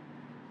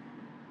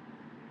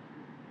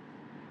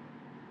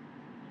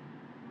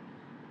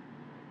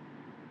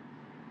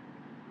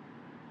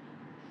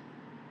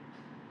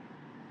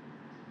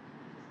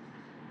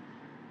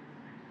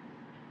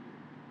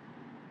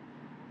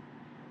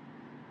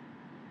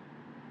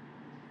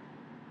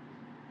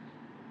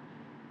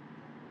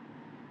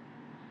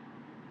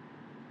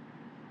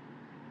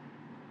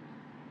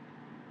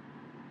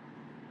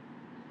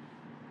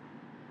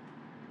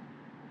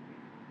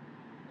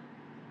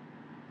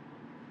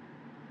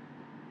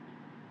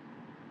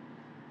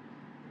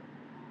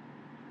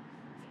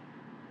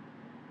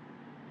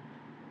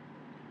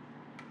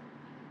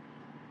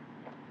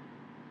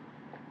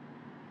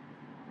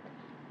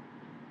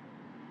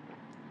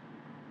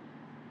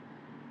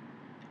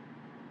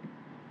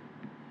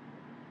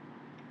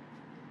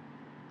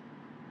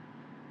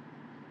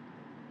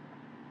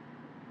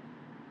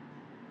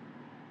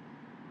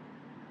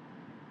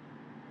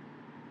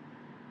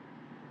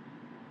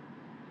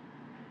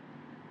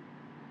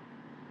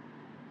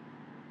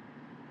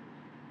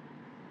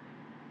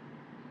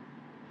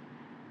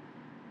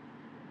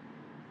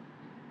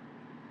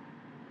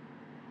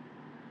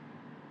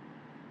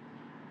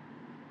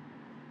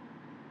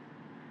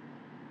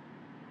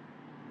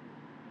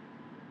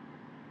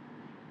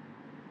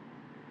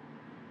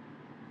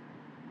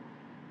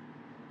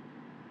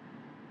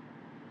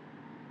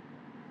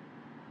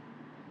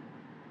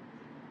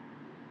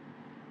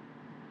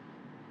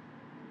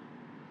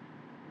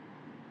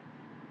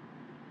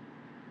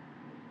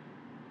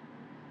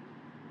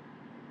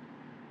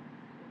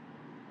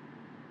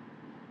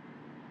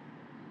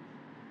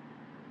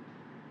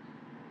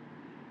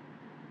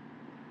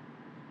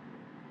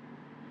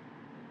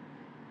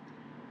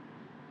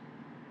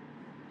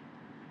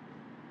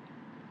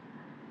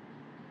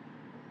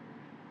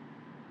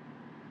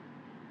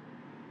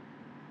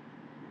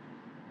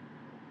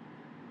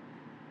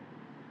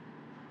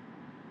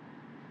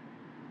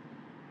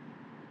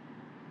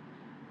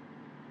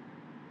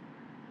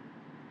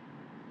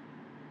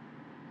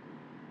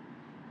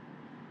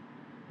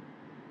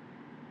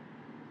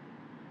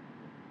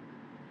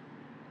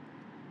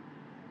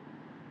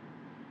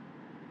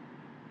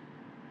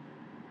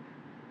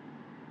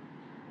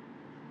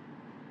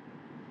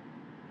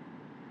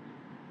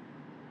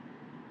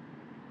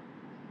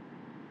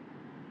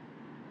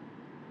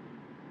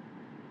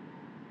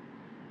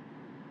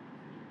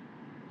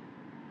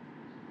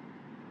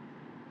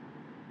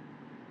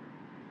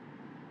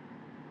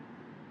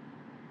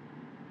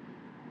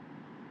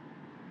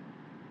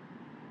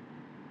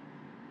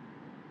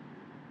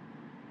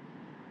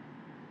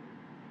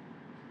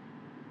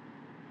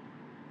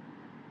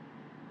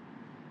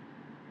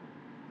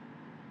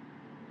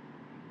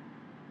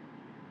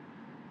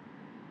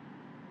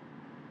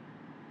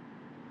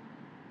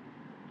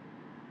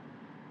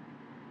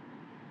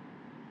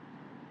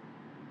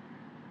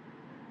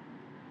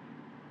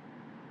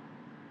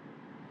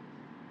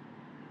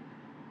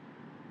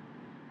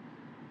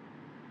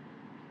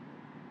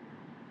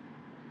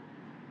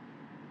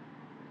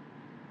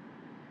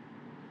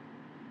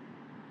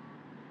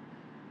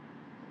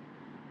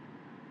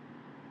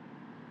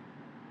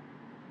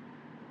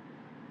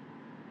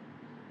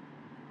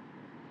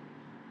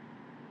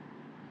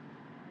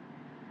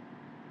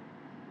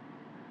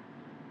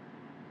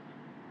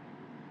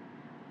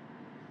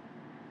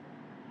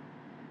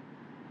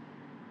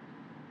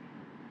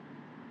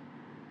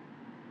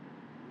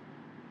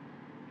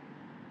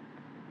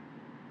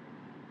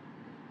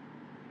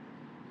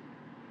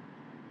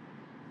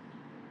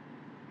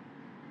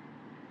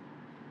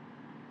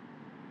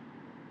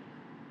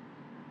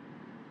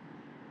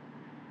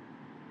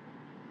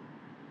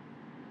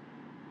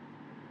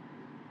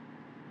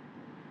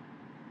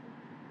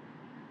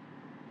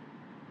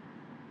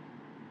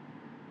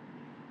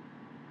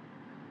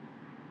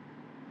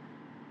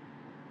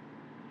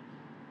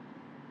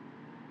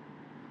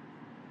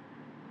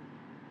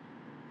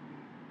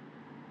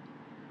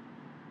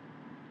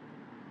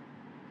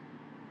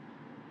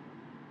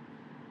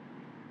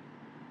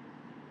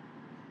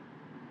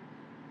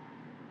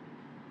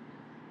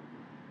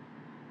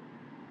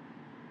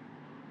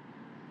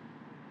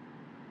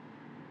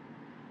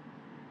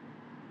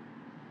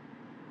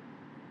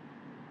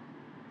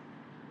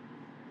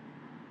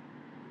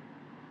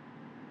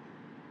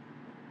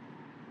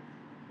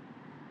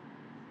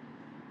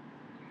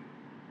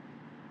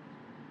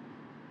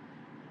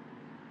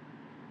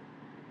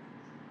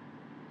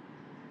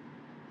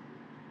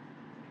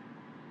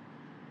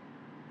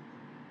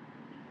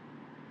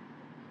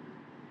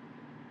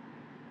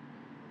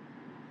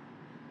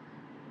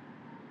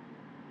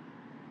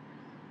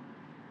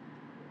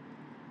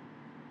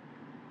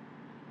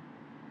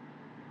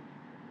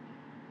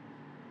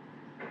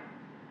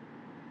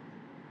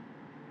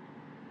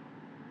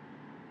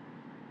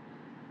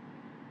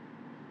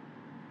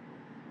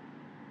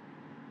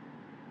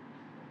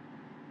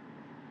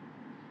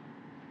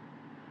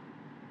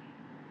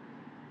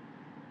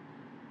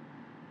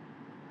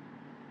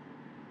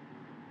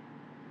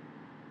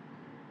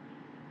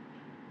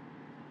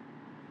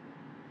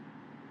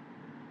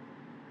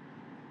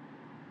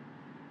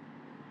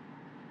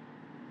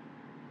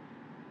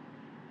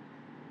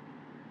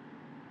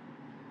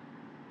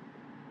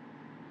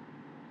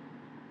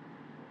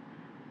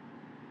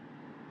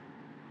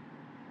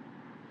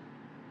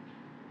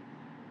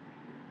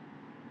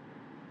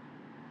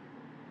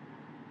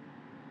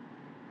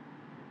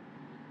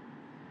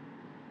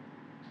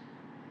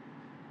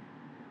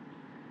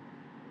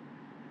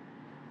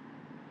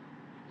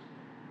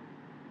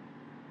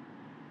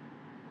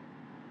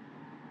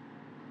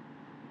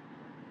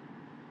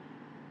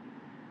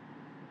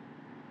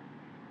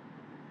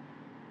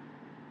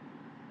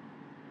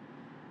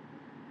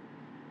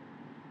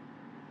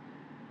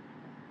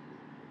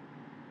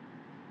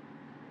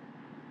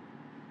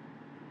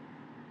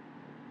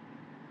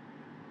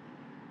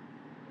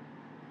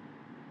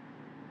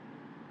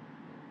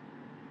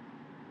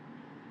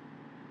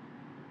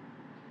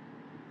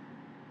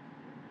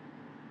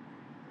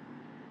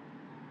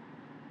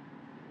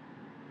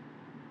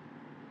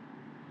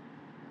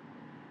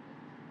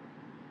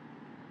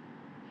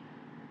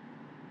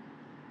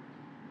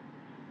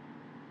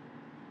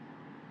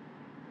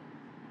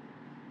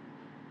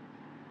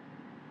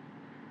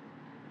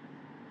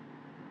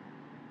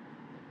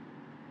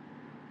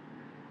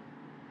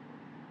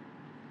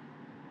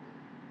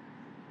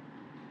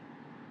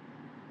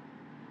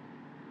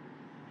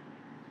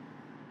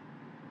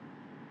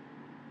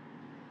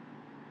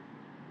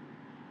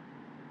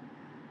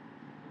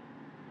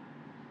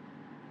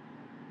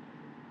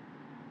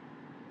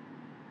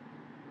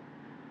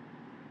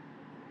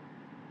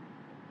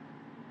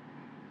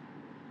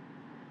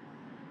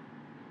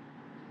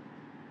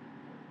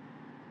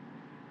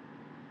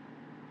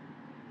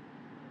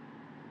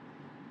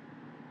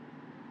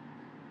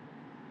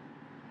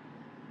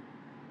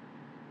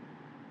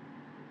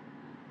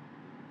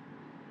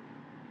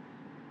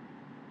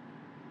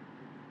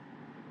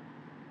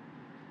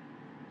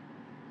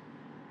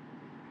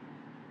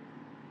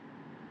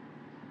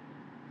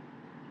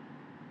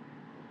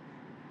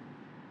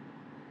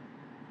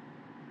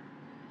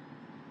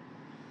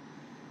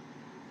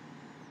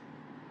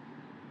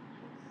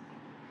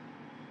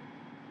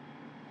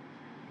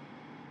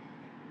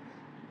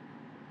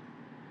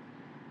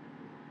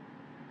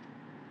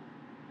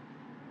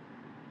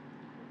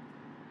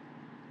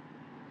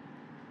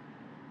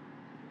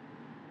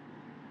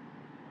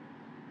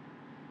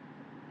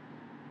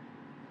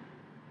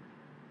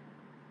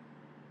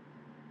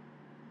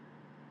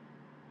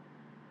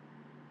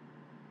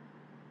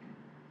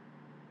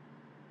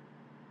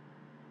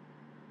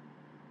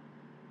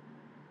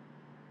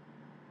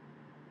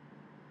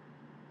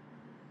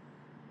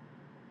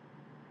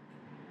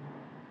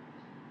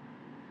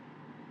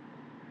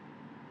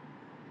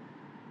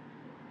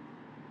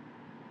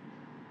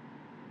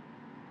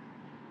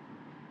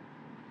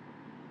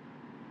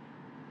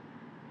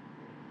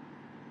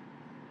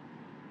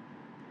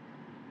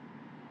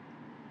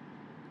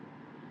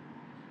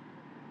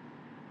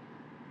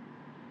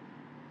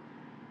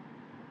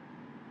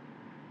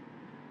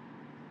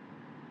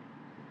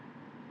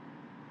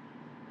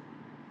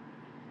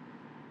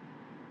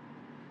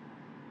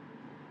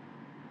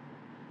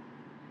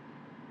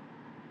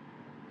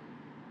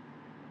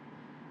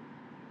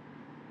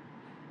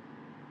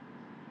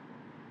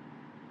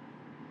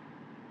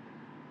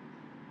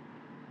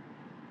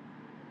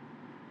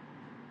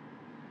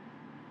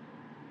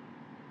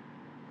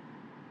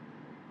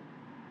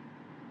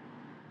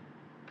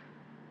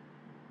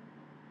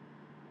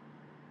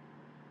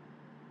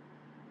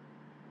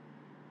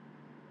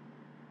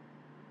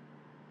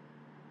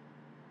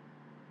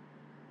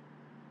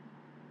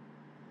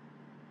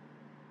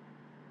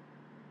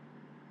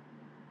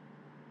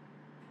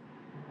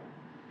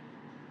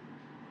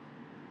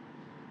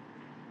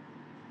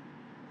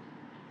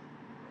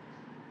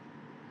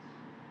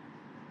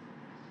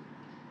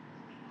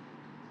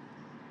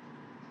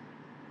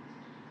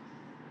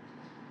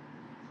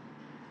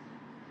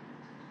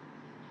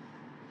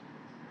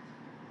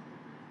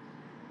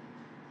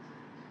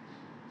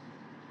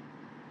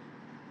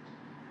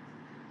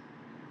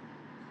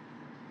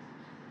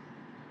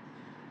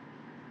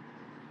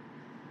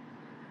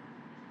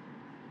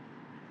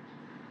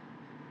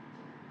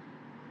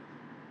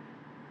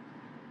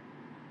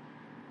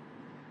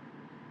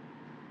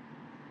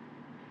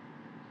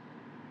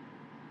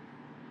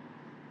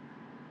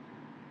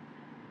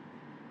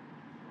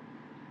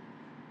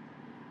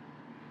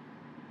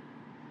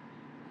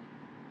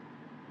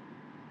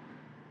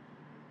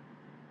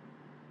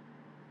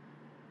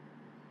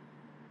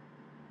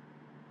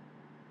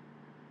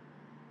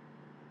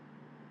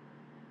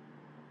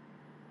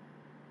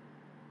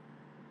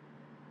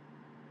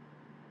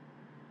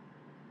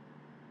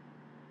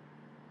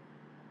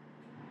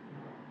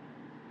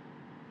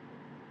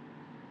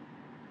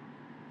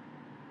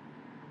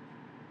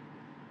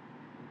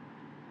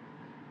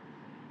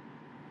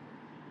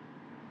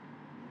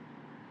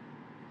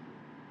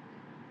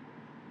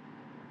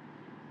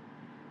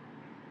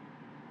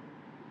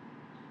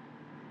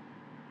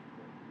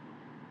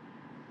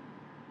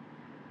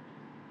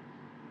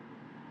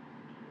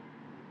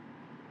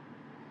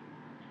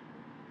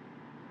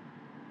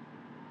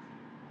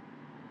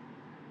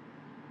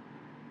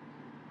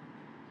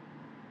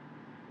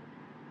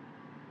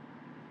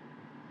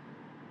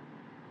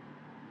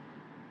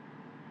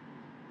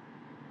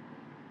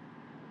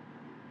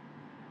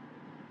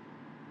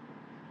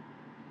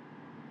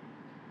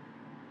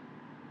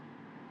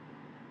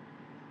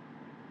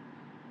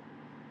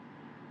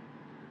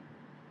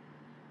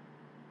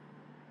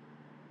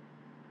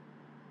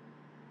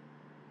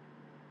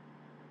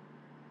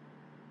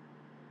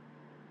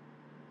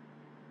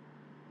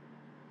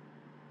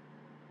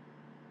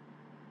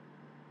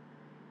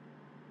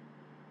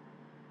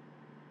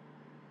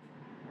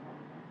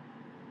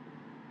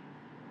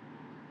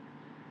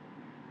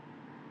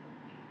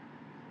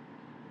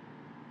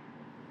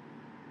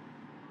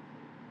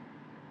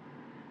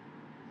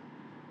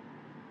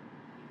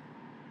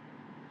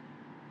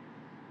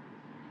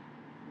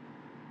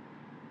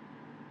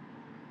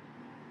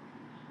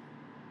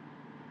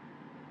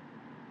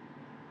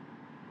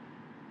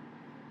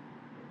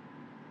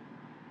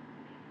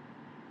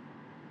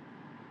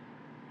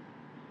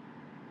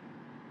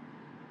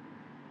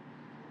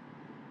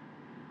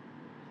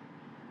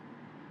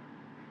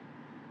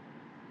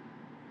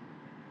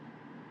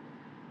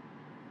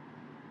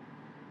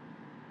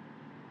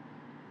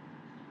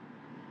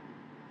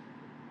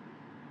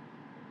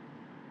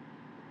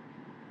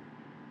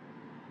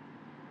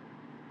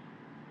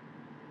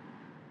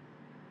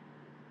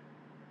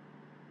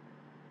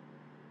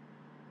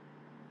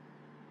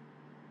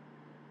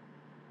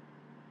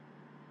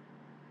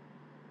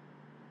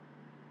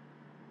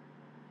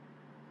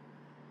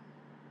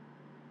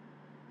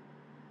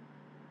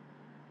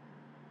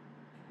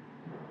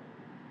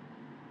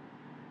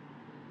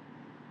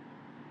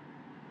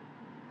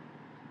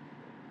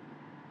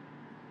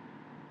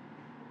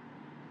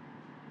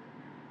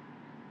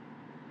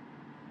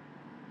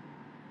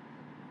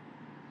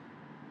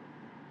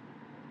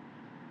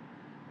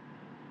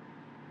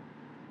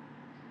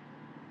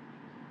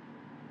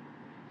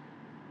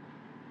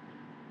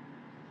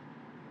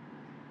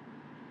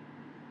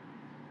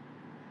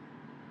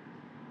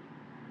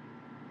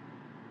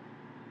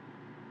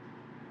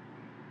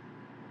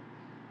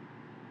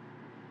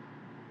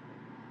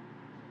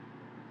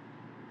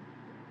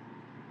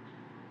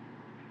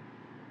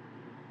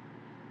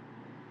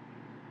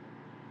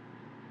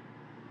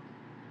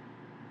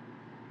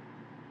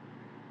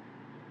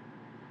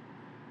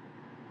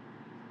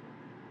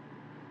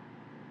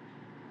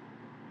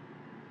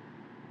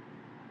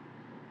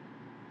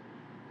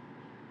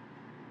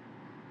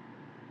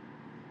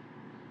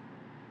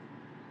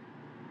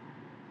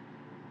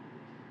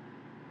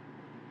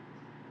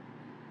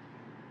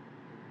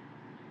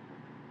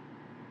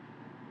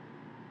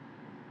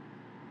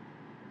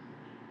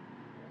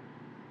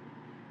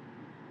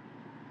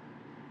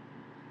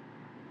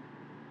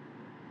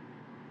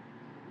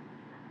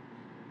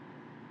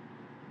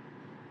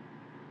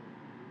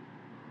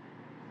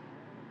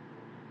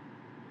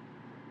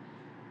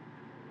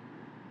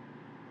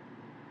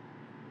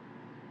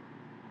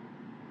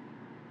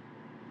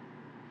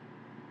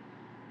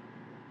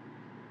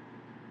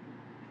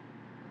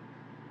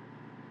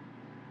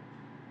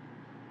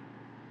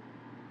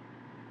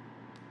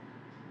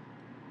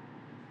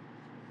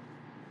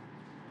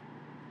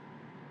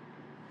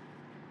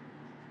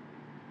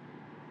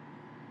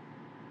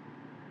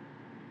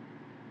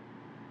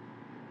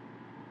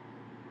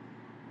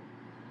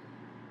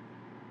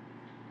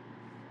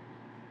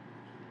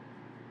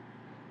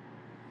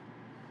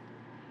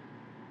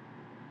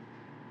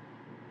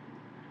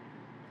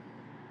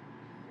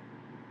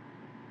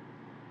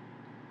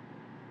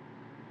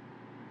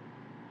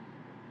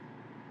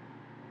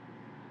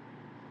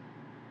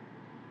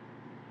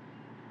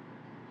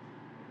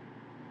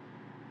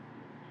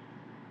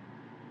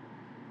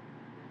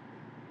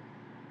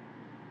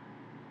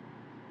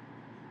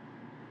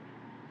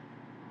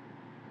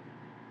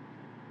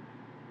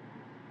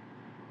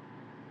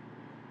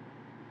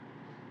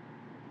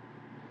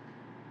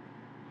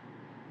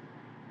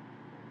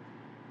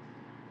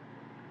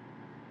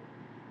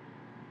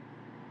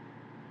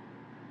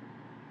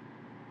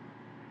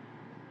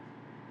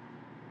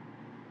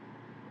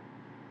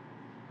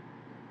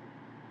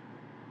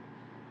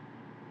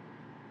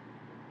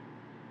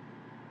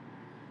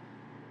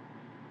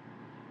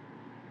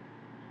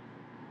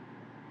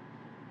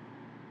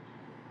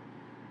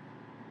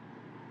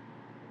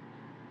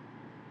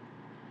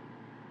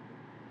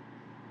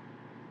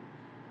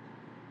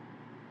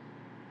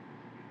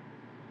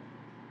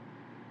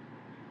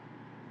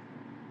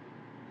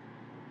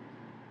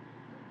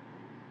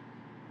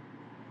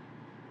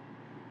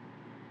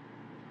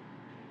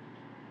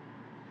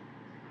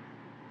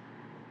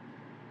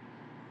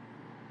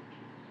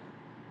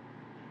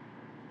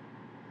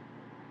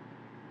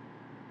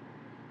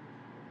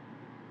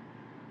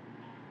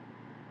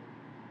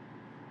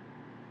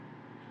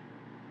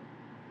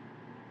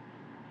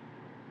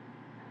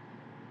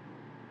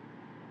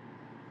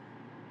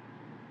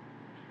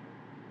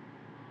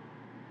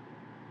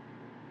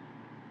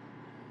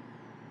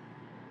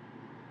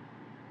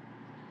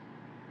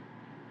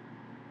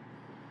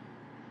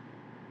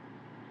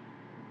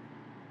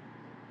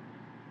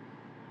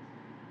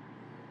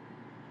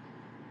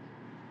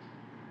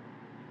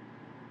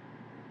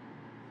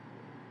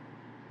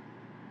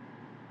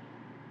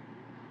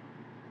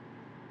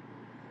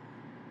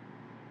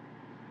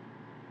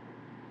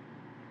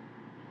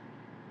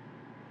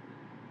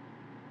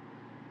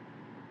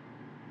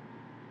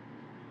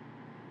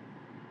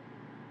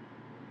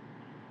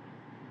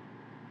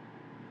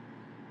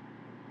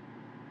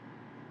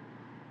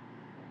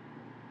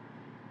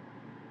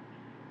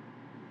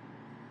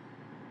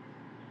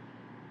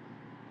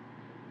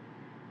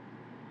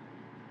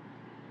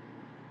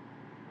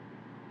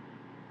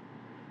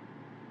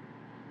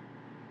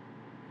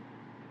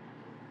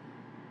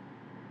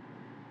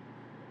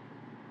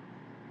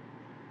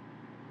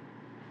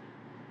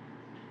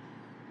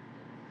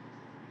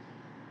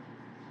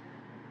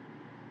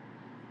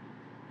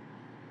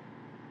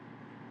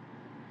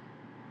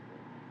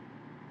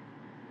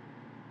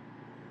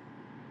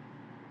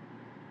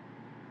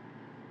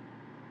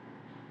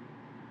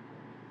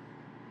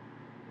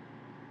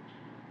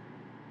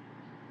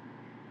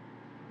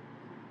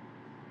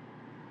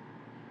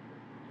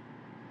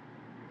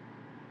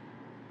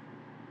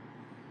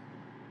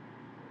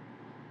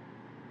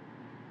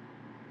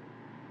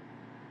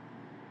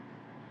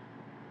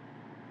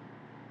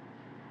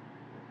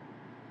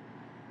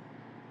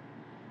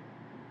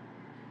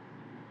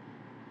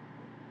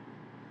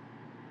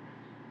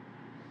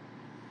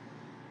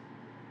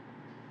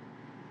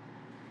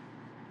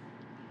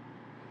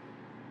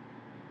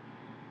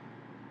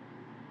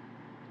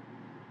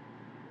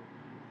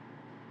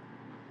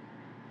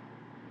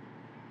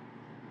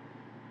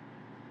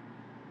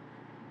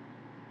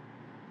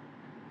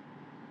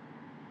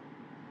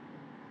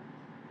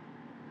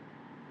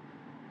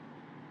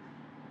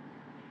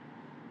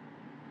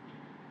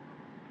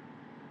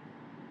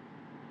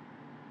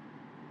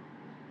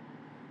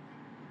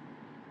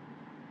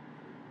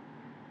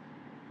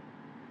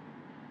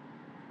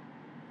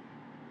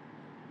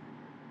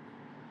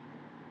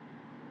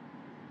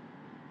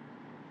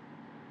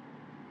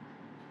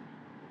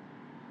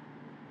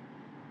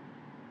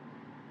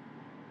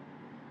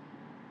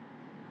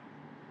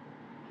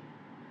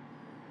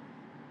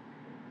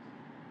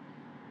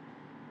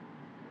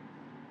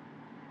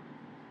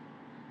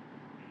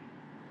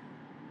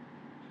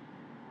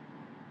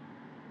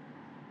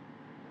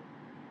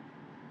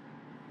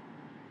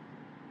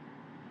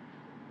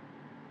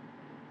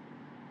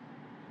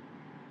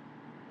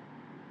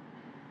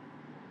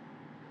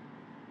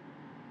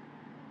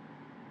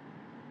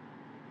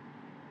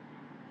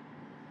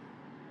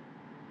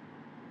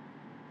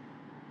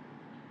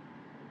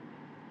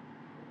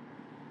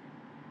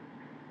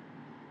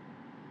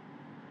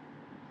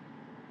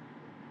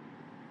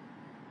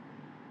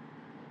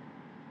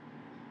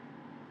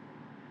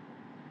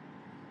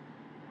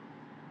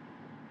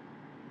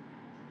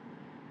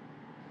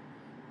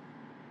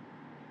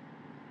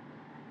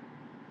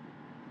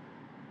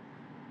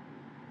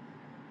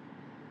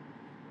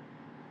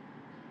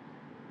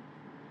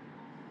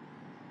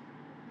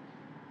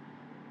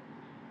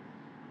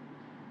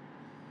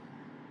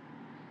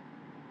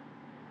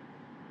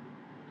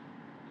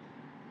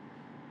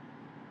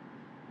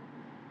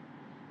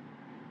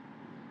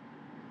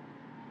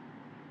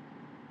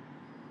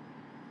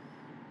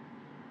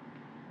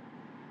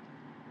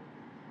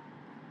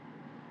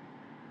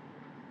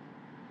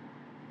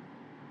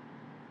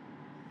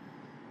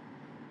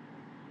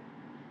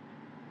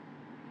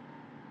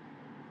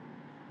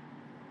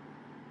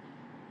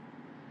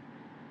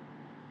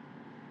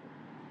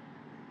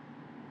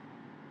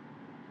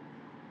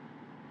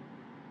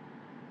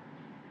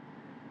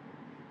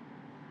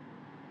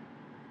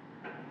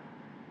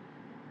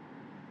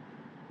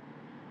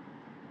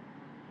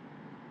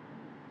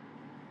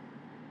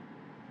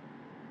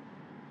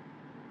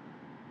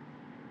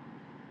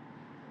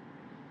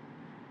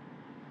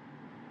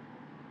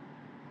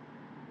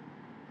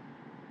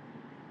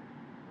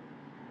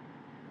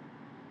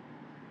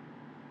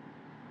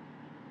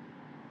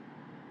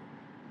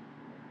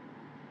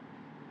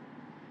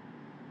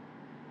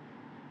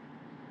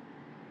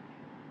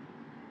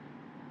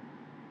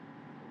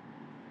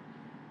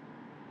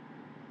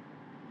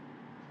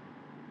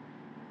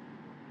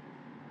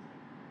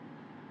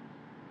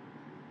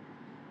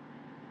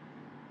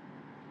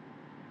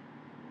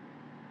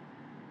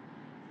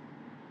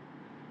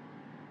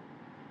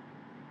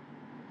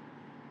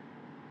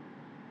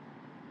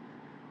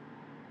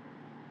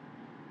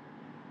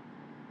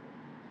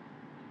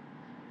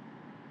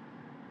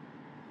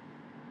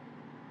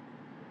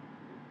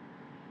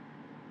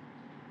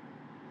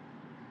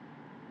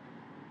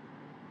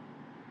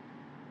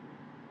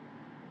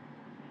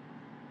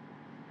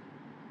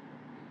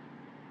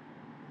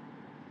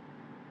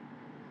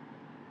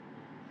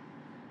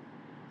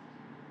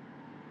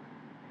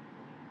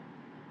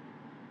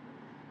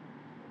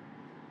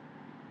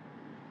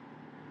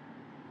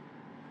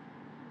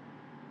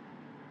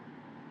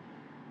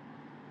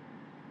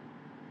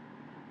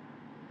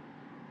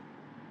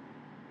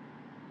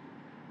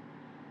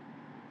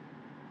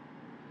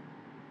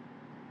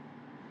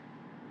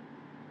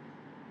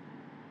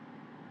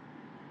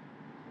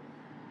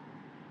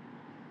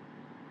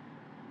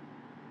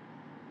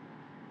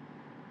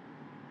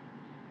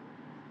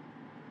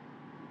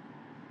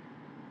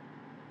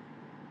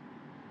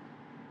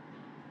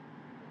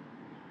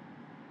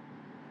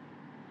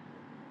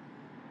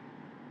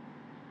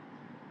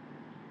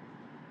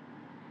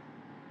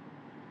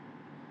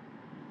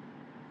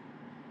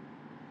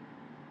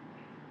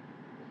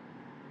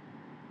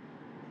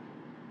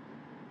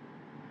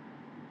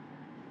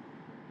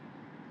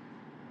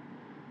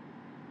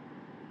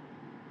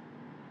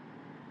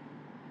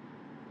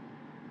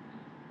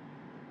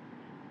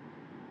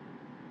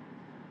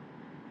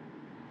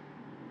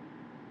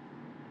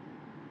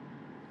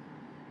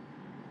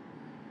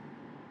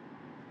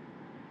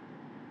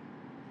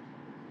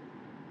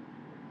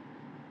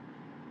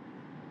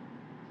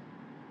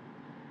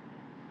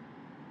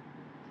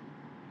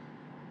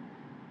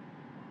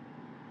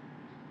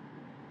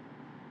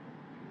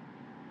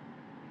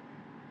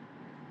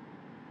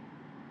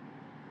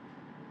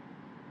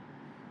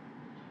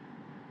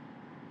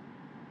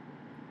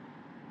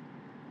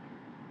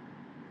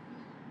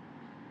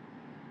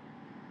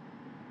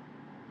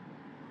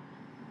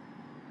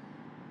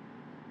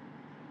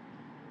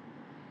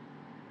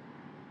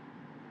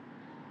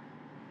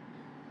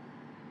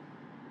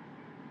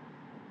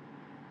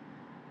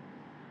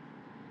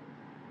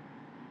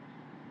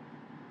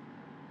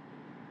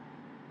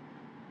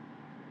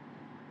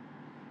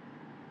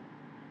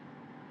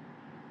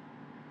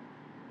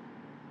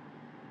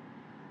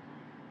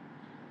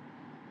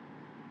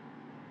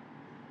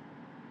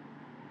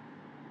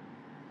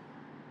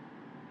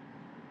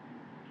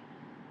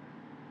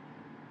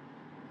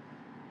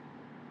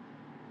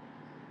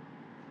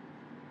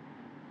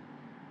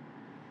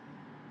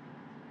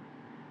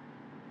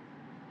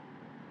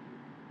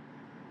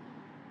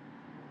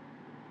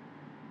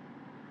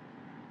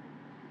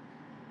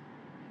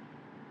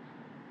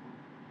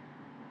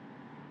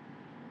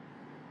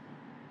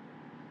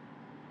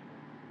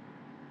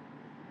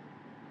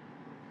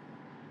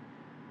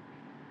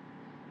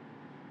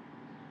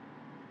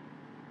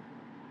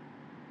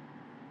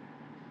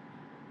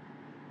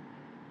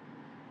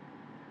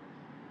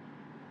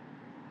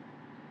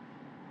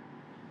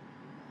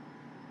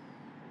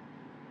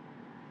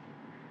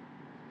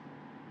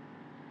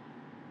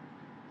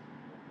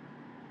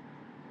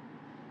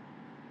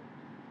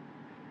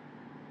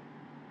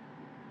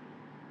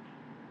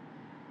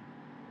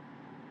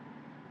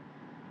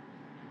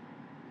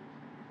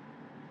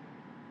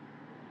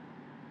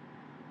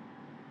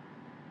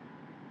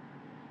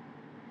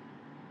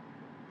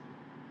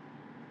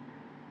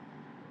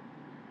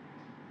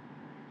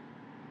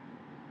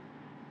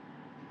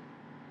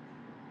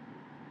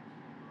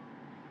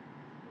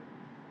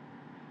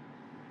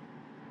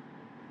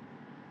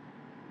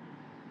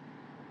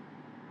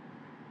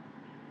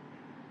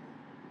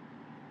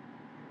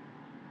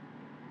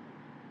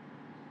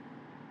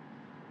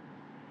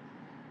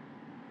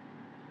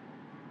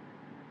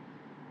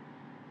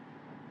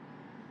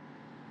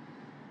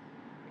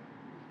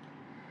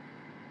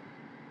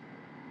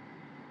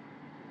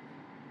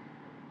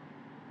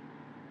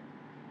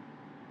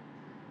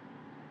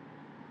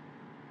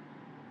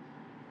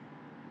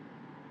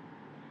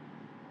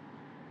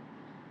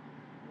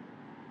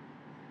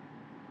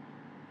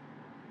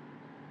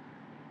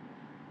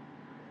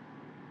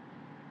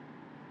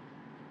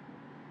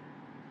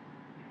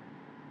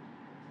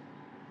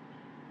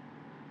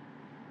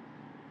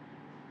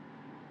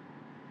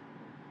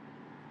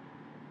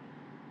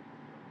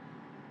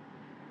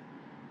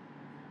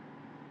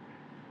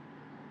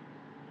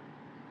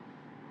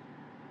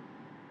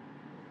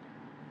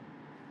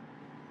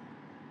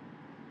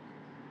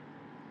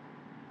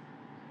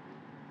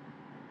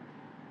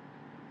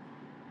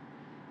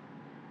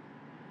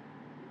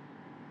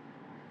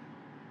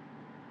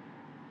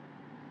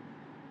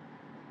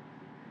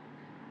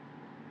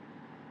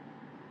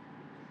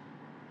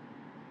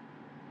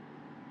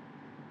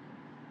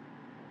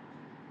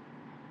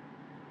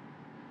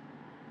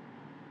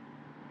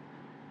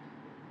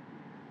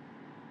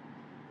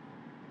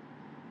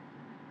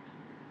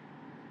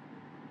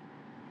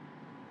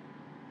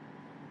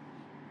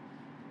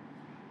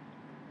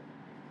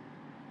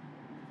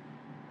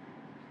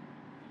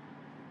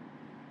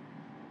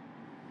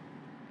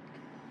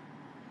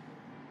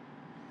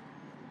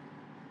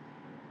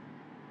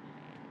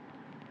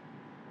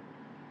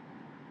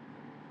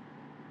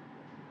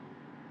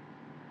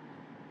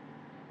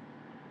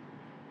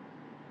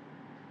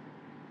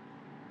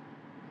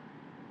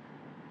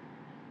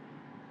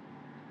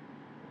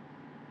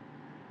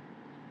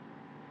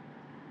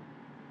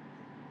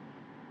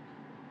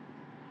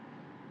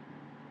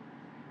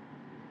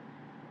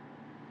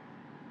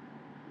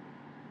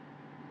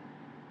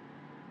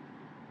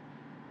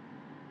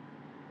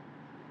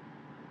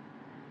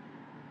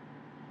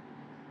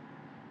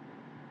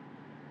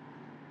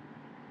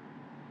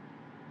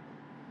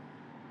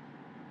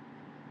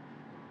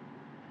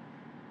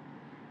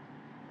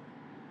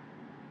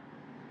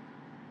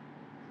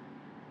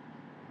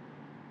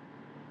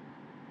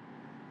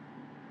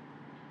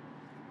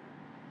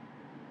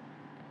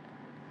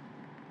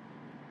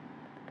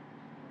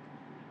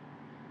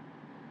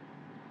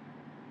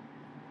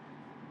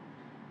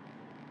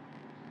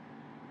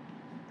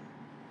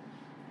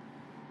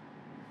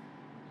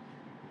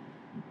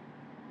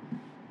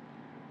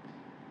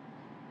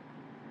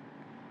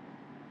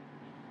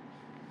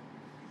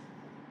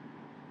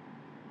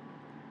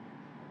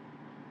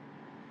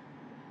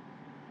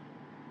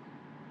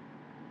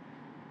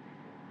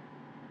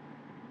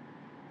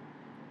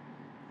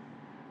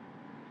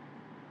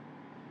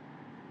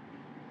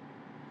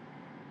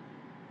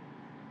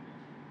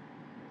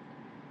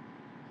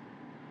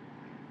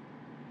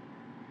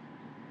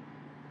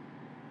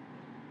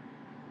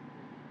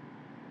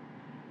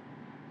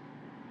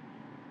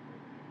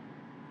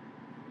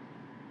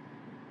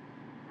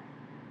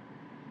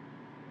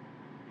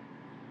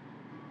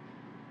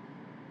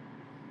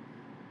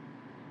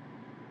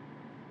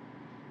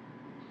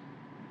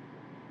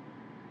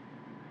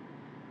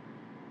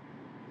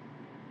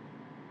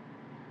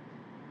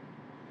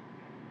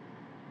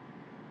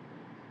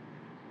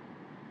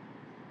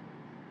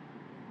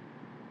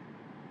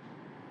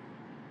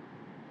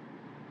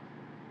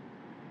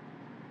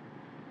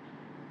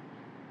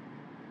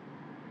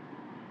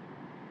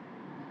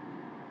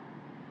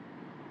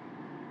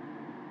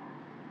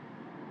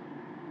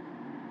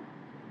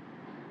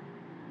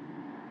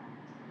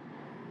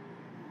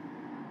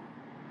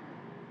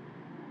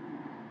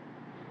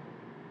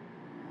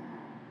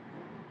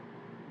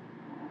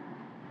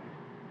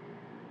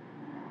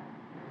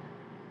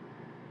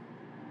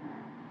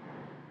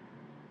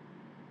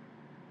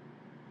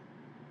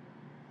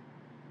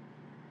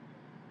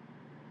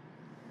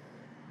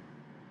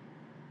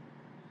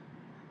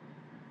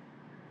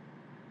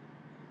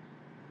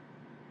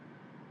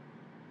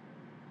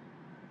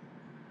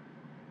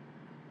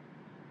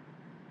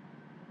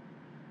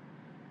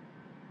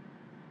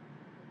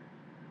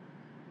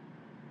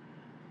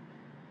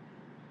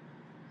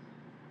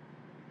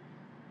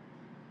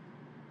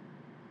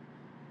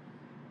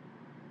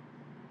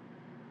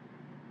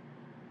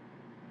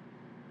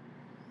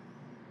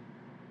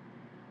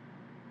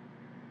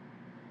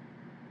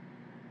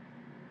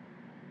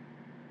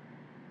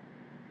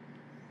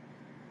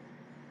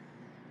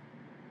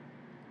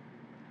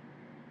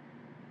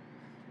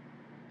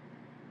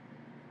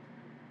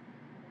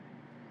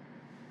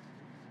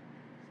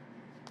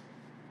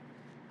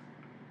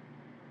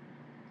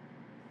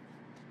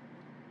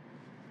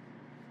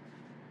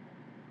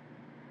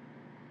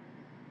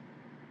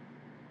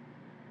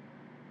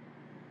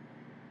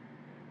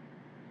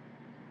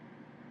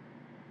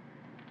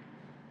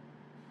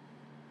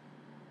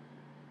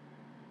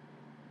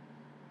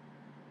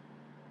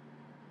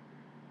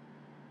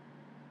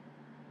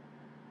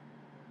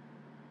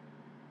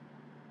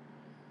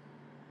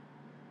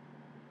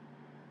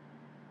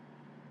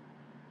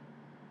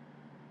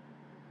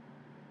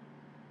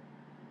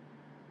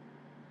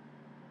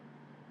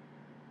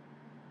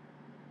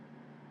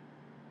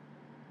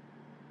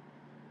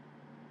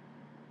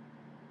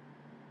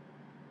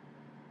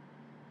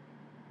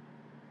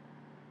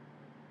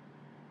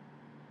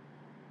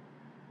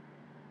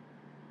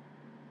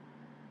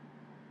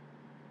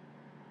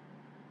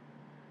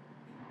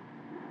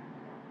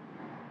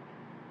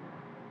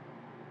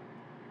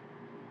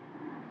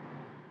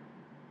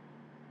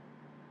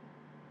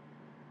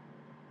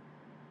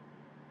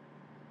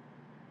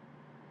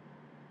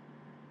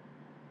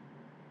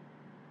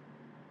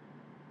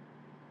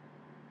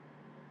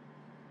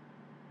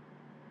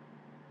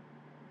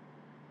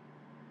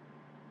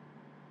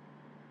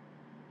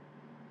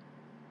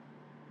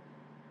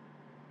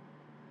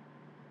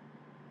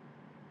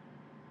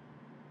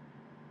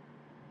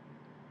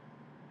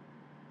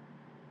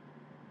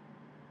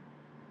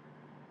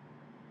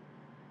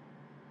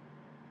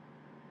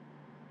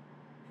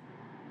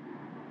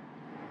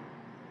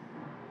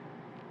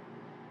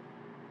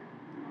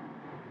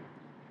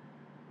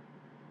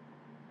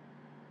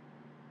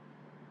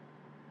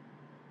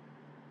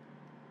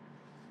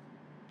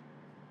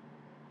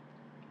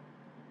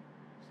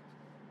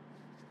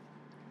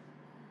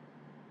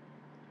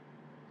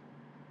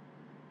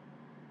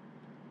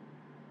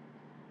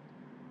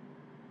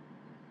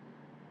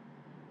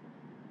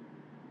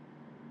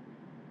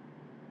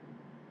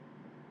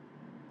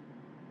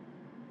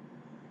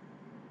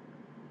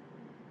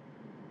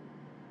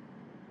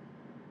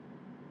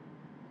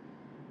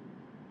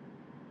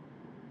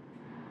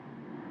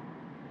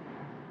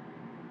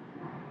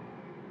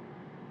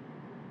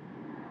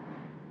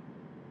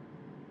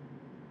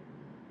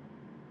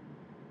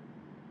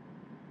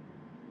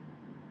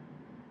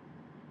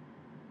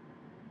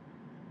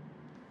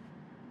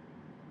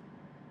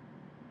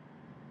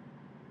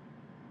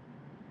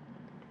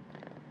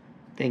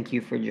 Thank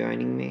you for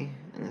joining me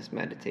in this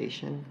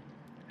meditation.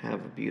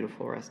 Have a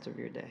beautiful rest of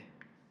your day.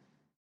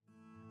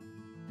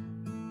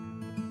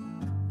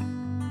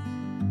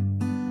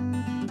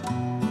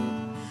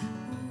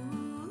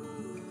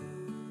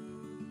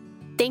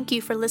 Thank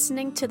you for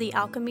listening to the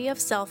Alchemy of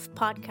Self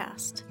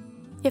podcast.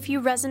 If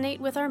you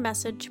resonate with our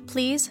message,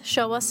 please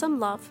show us some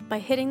love by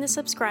hitting the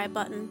subscribe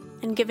button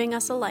and giving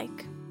us a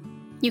like.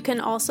 You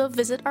can also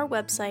visit our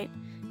website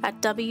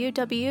at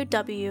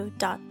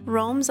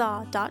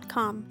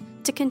www.romza.com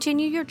to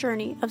continue your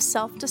journey of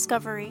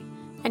self-discovery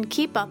and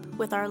keep up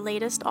with our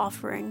latest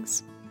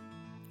offerings.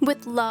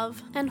 With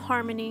love and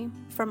harmony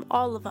from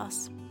all of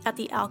us at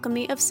the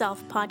Alchemy of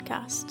Self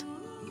podcast.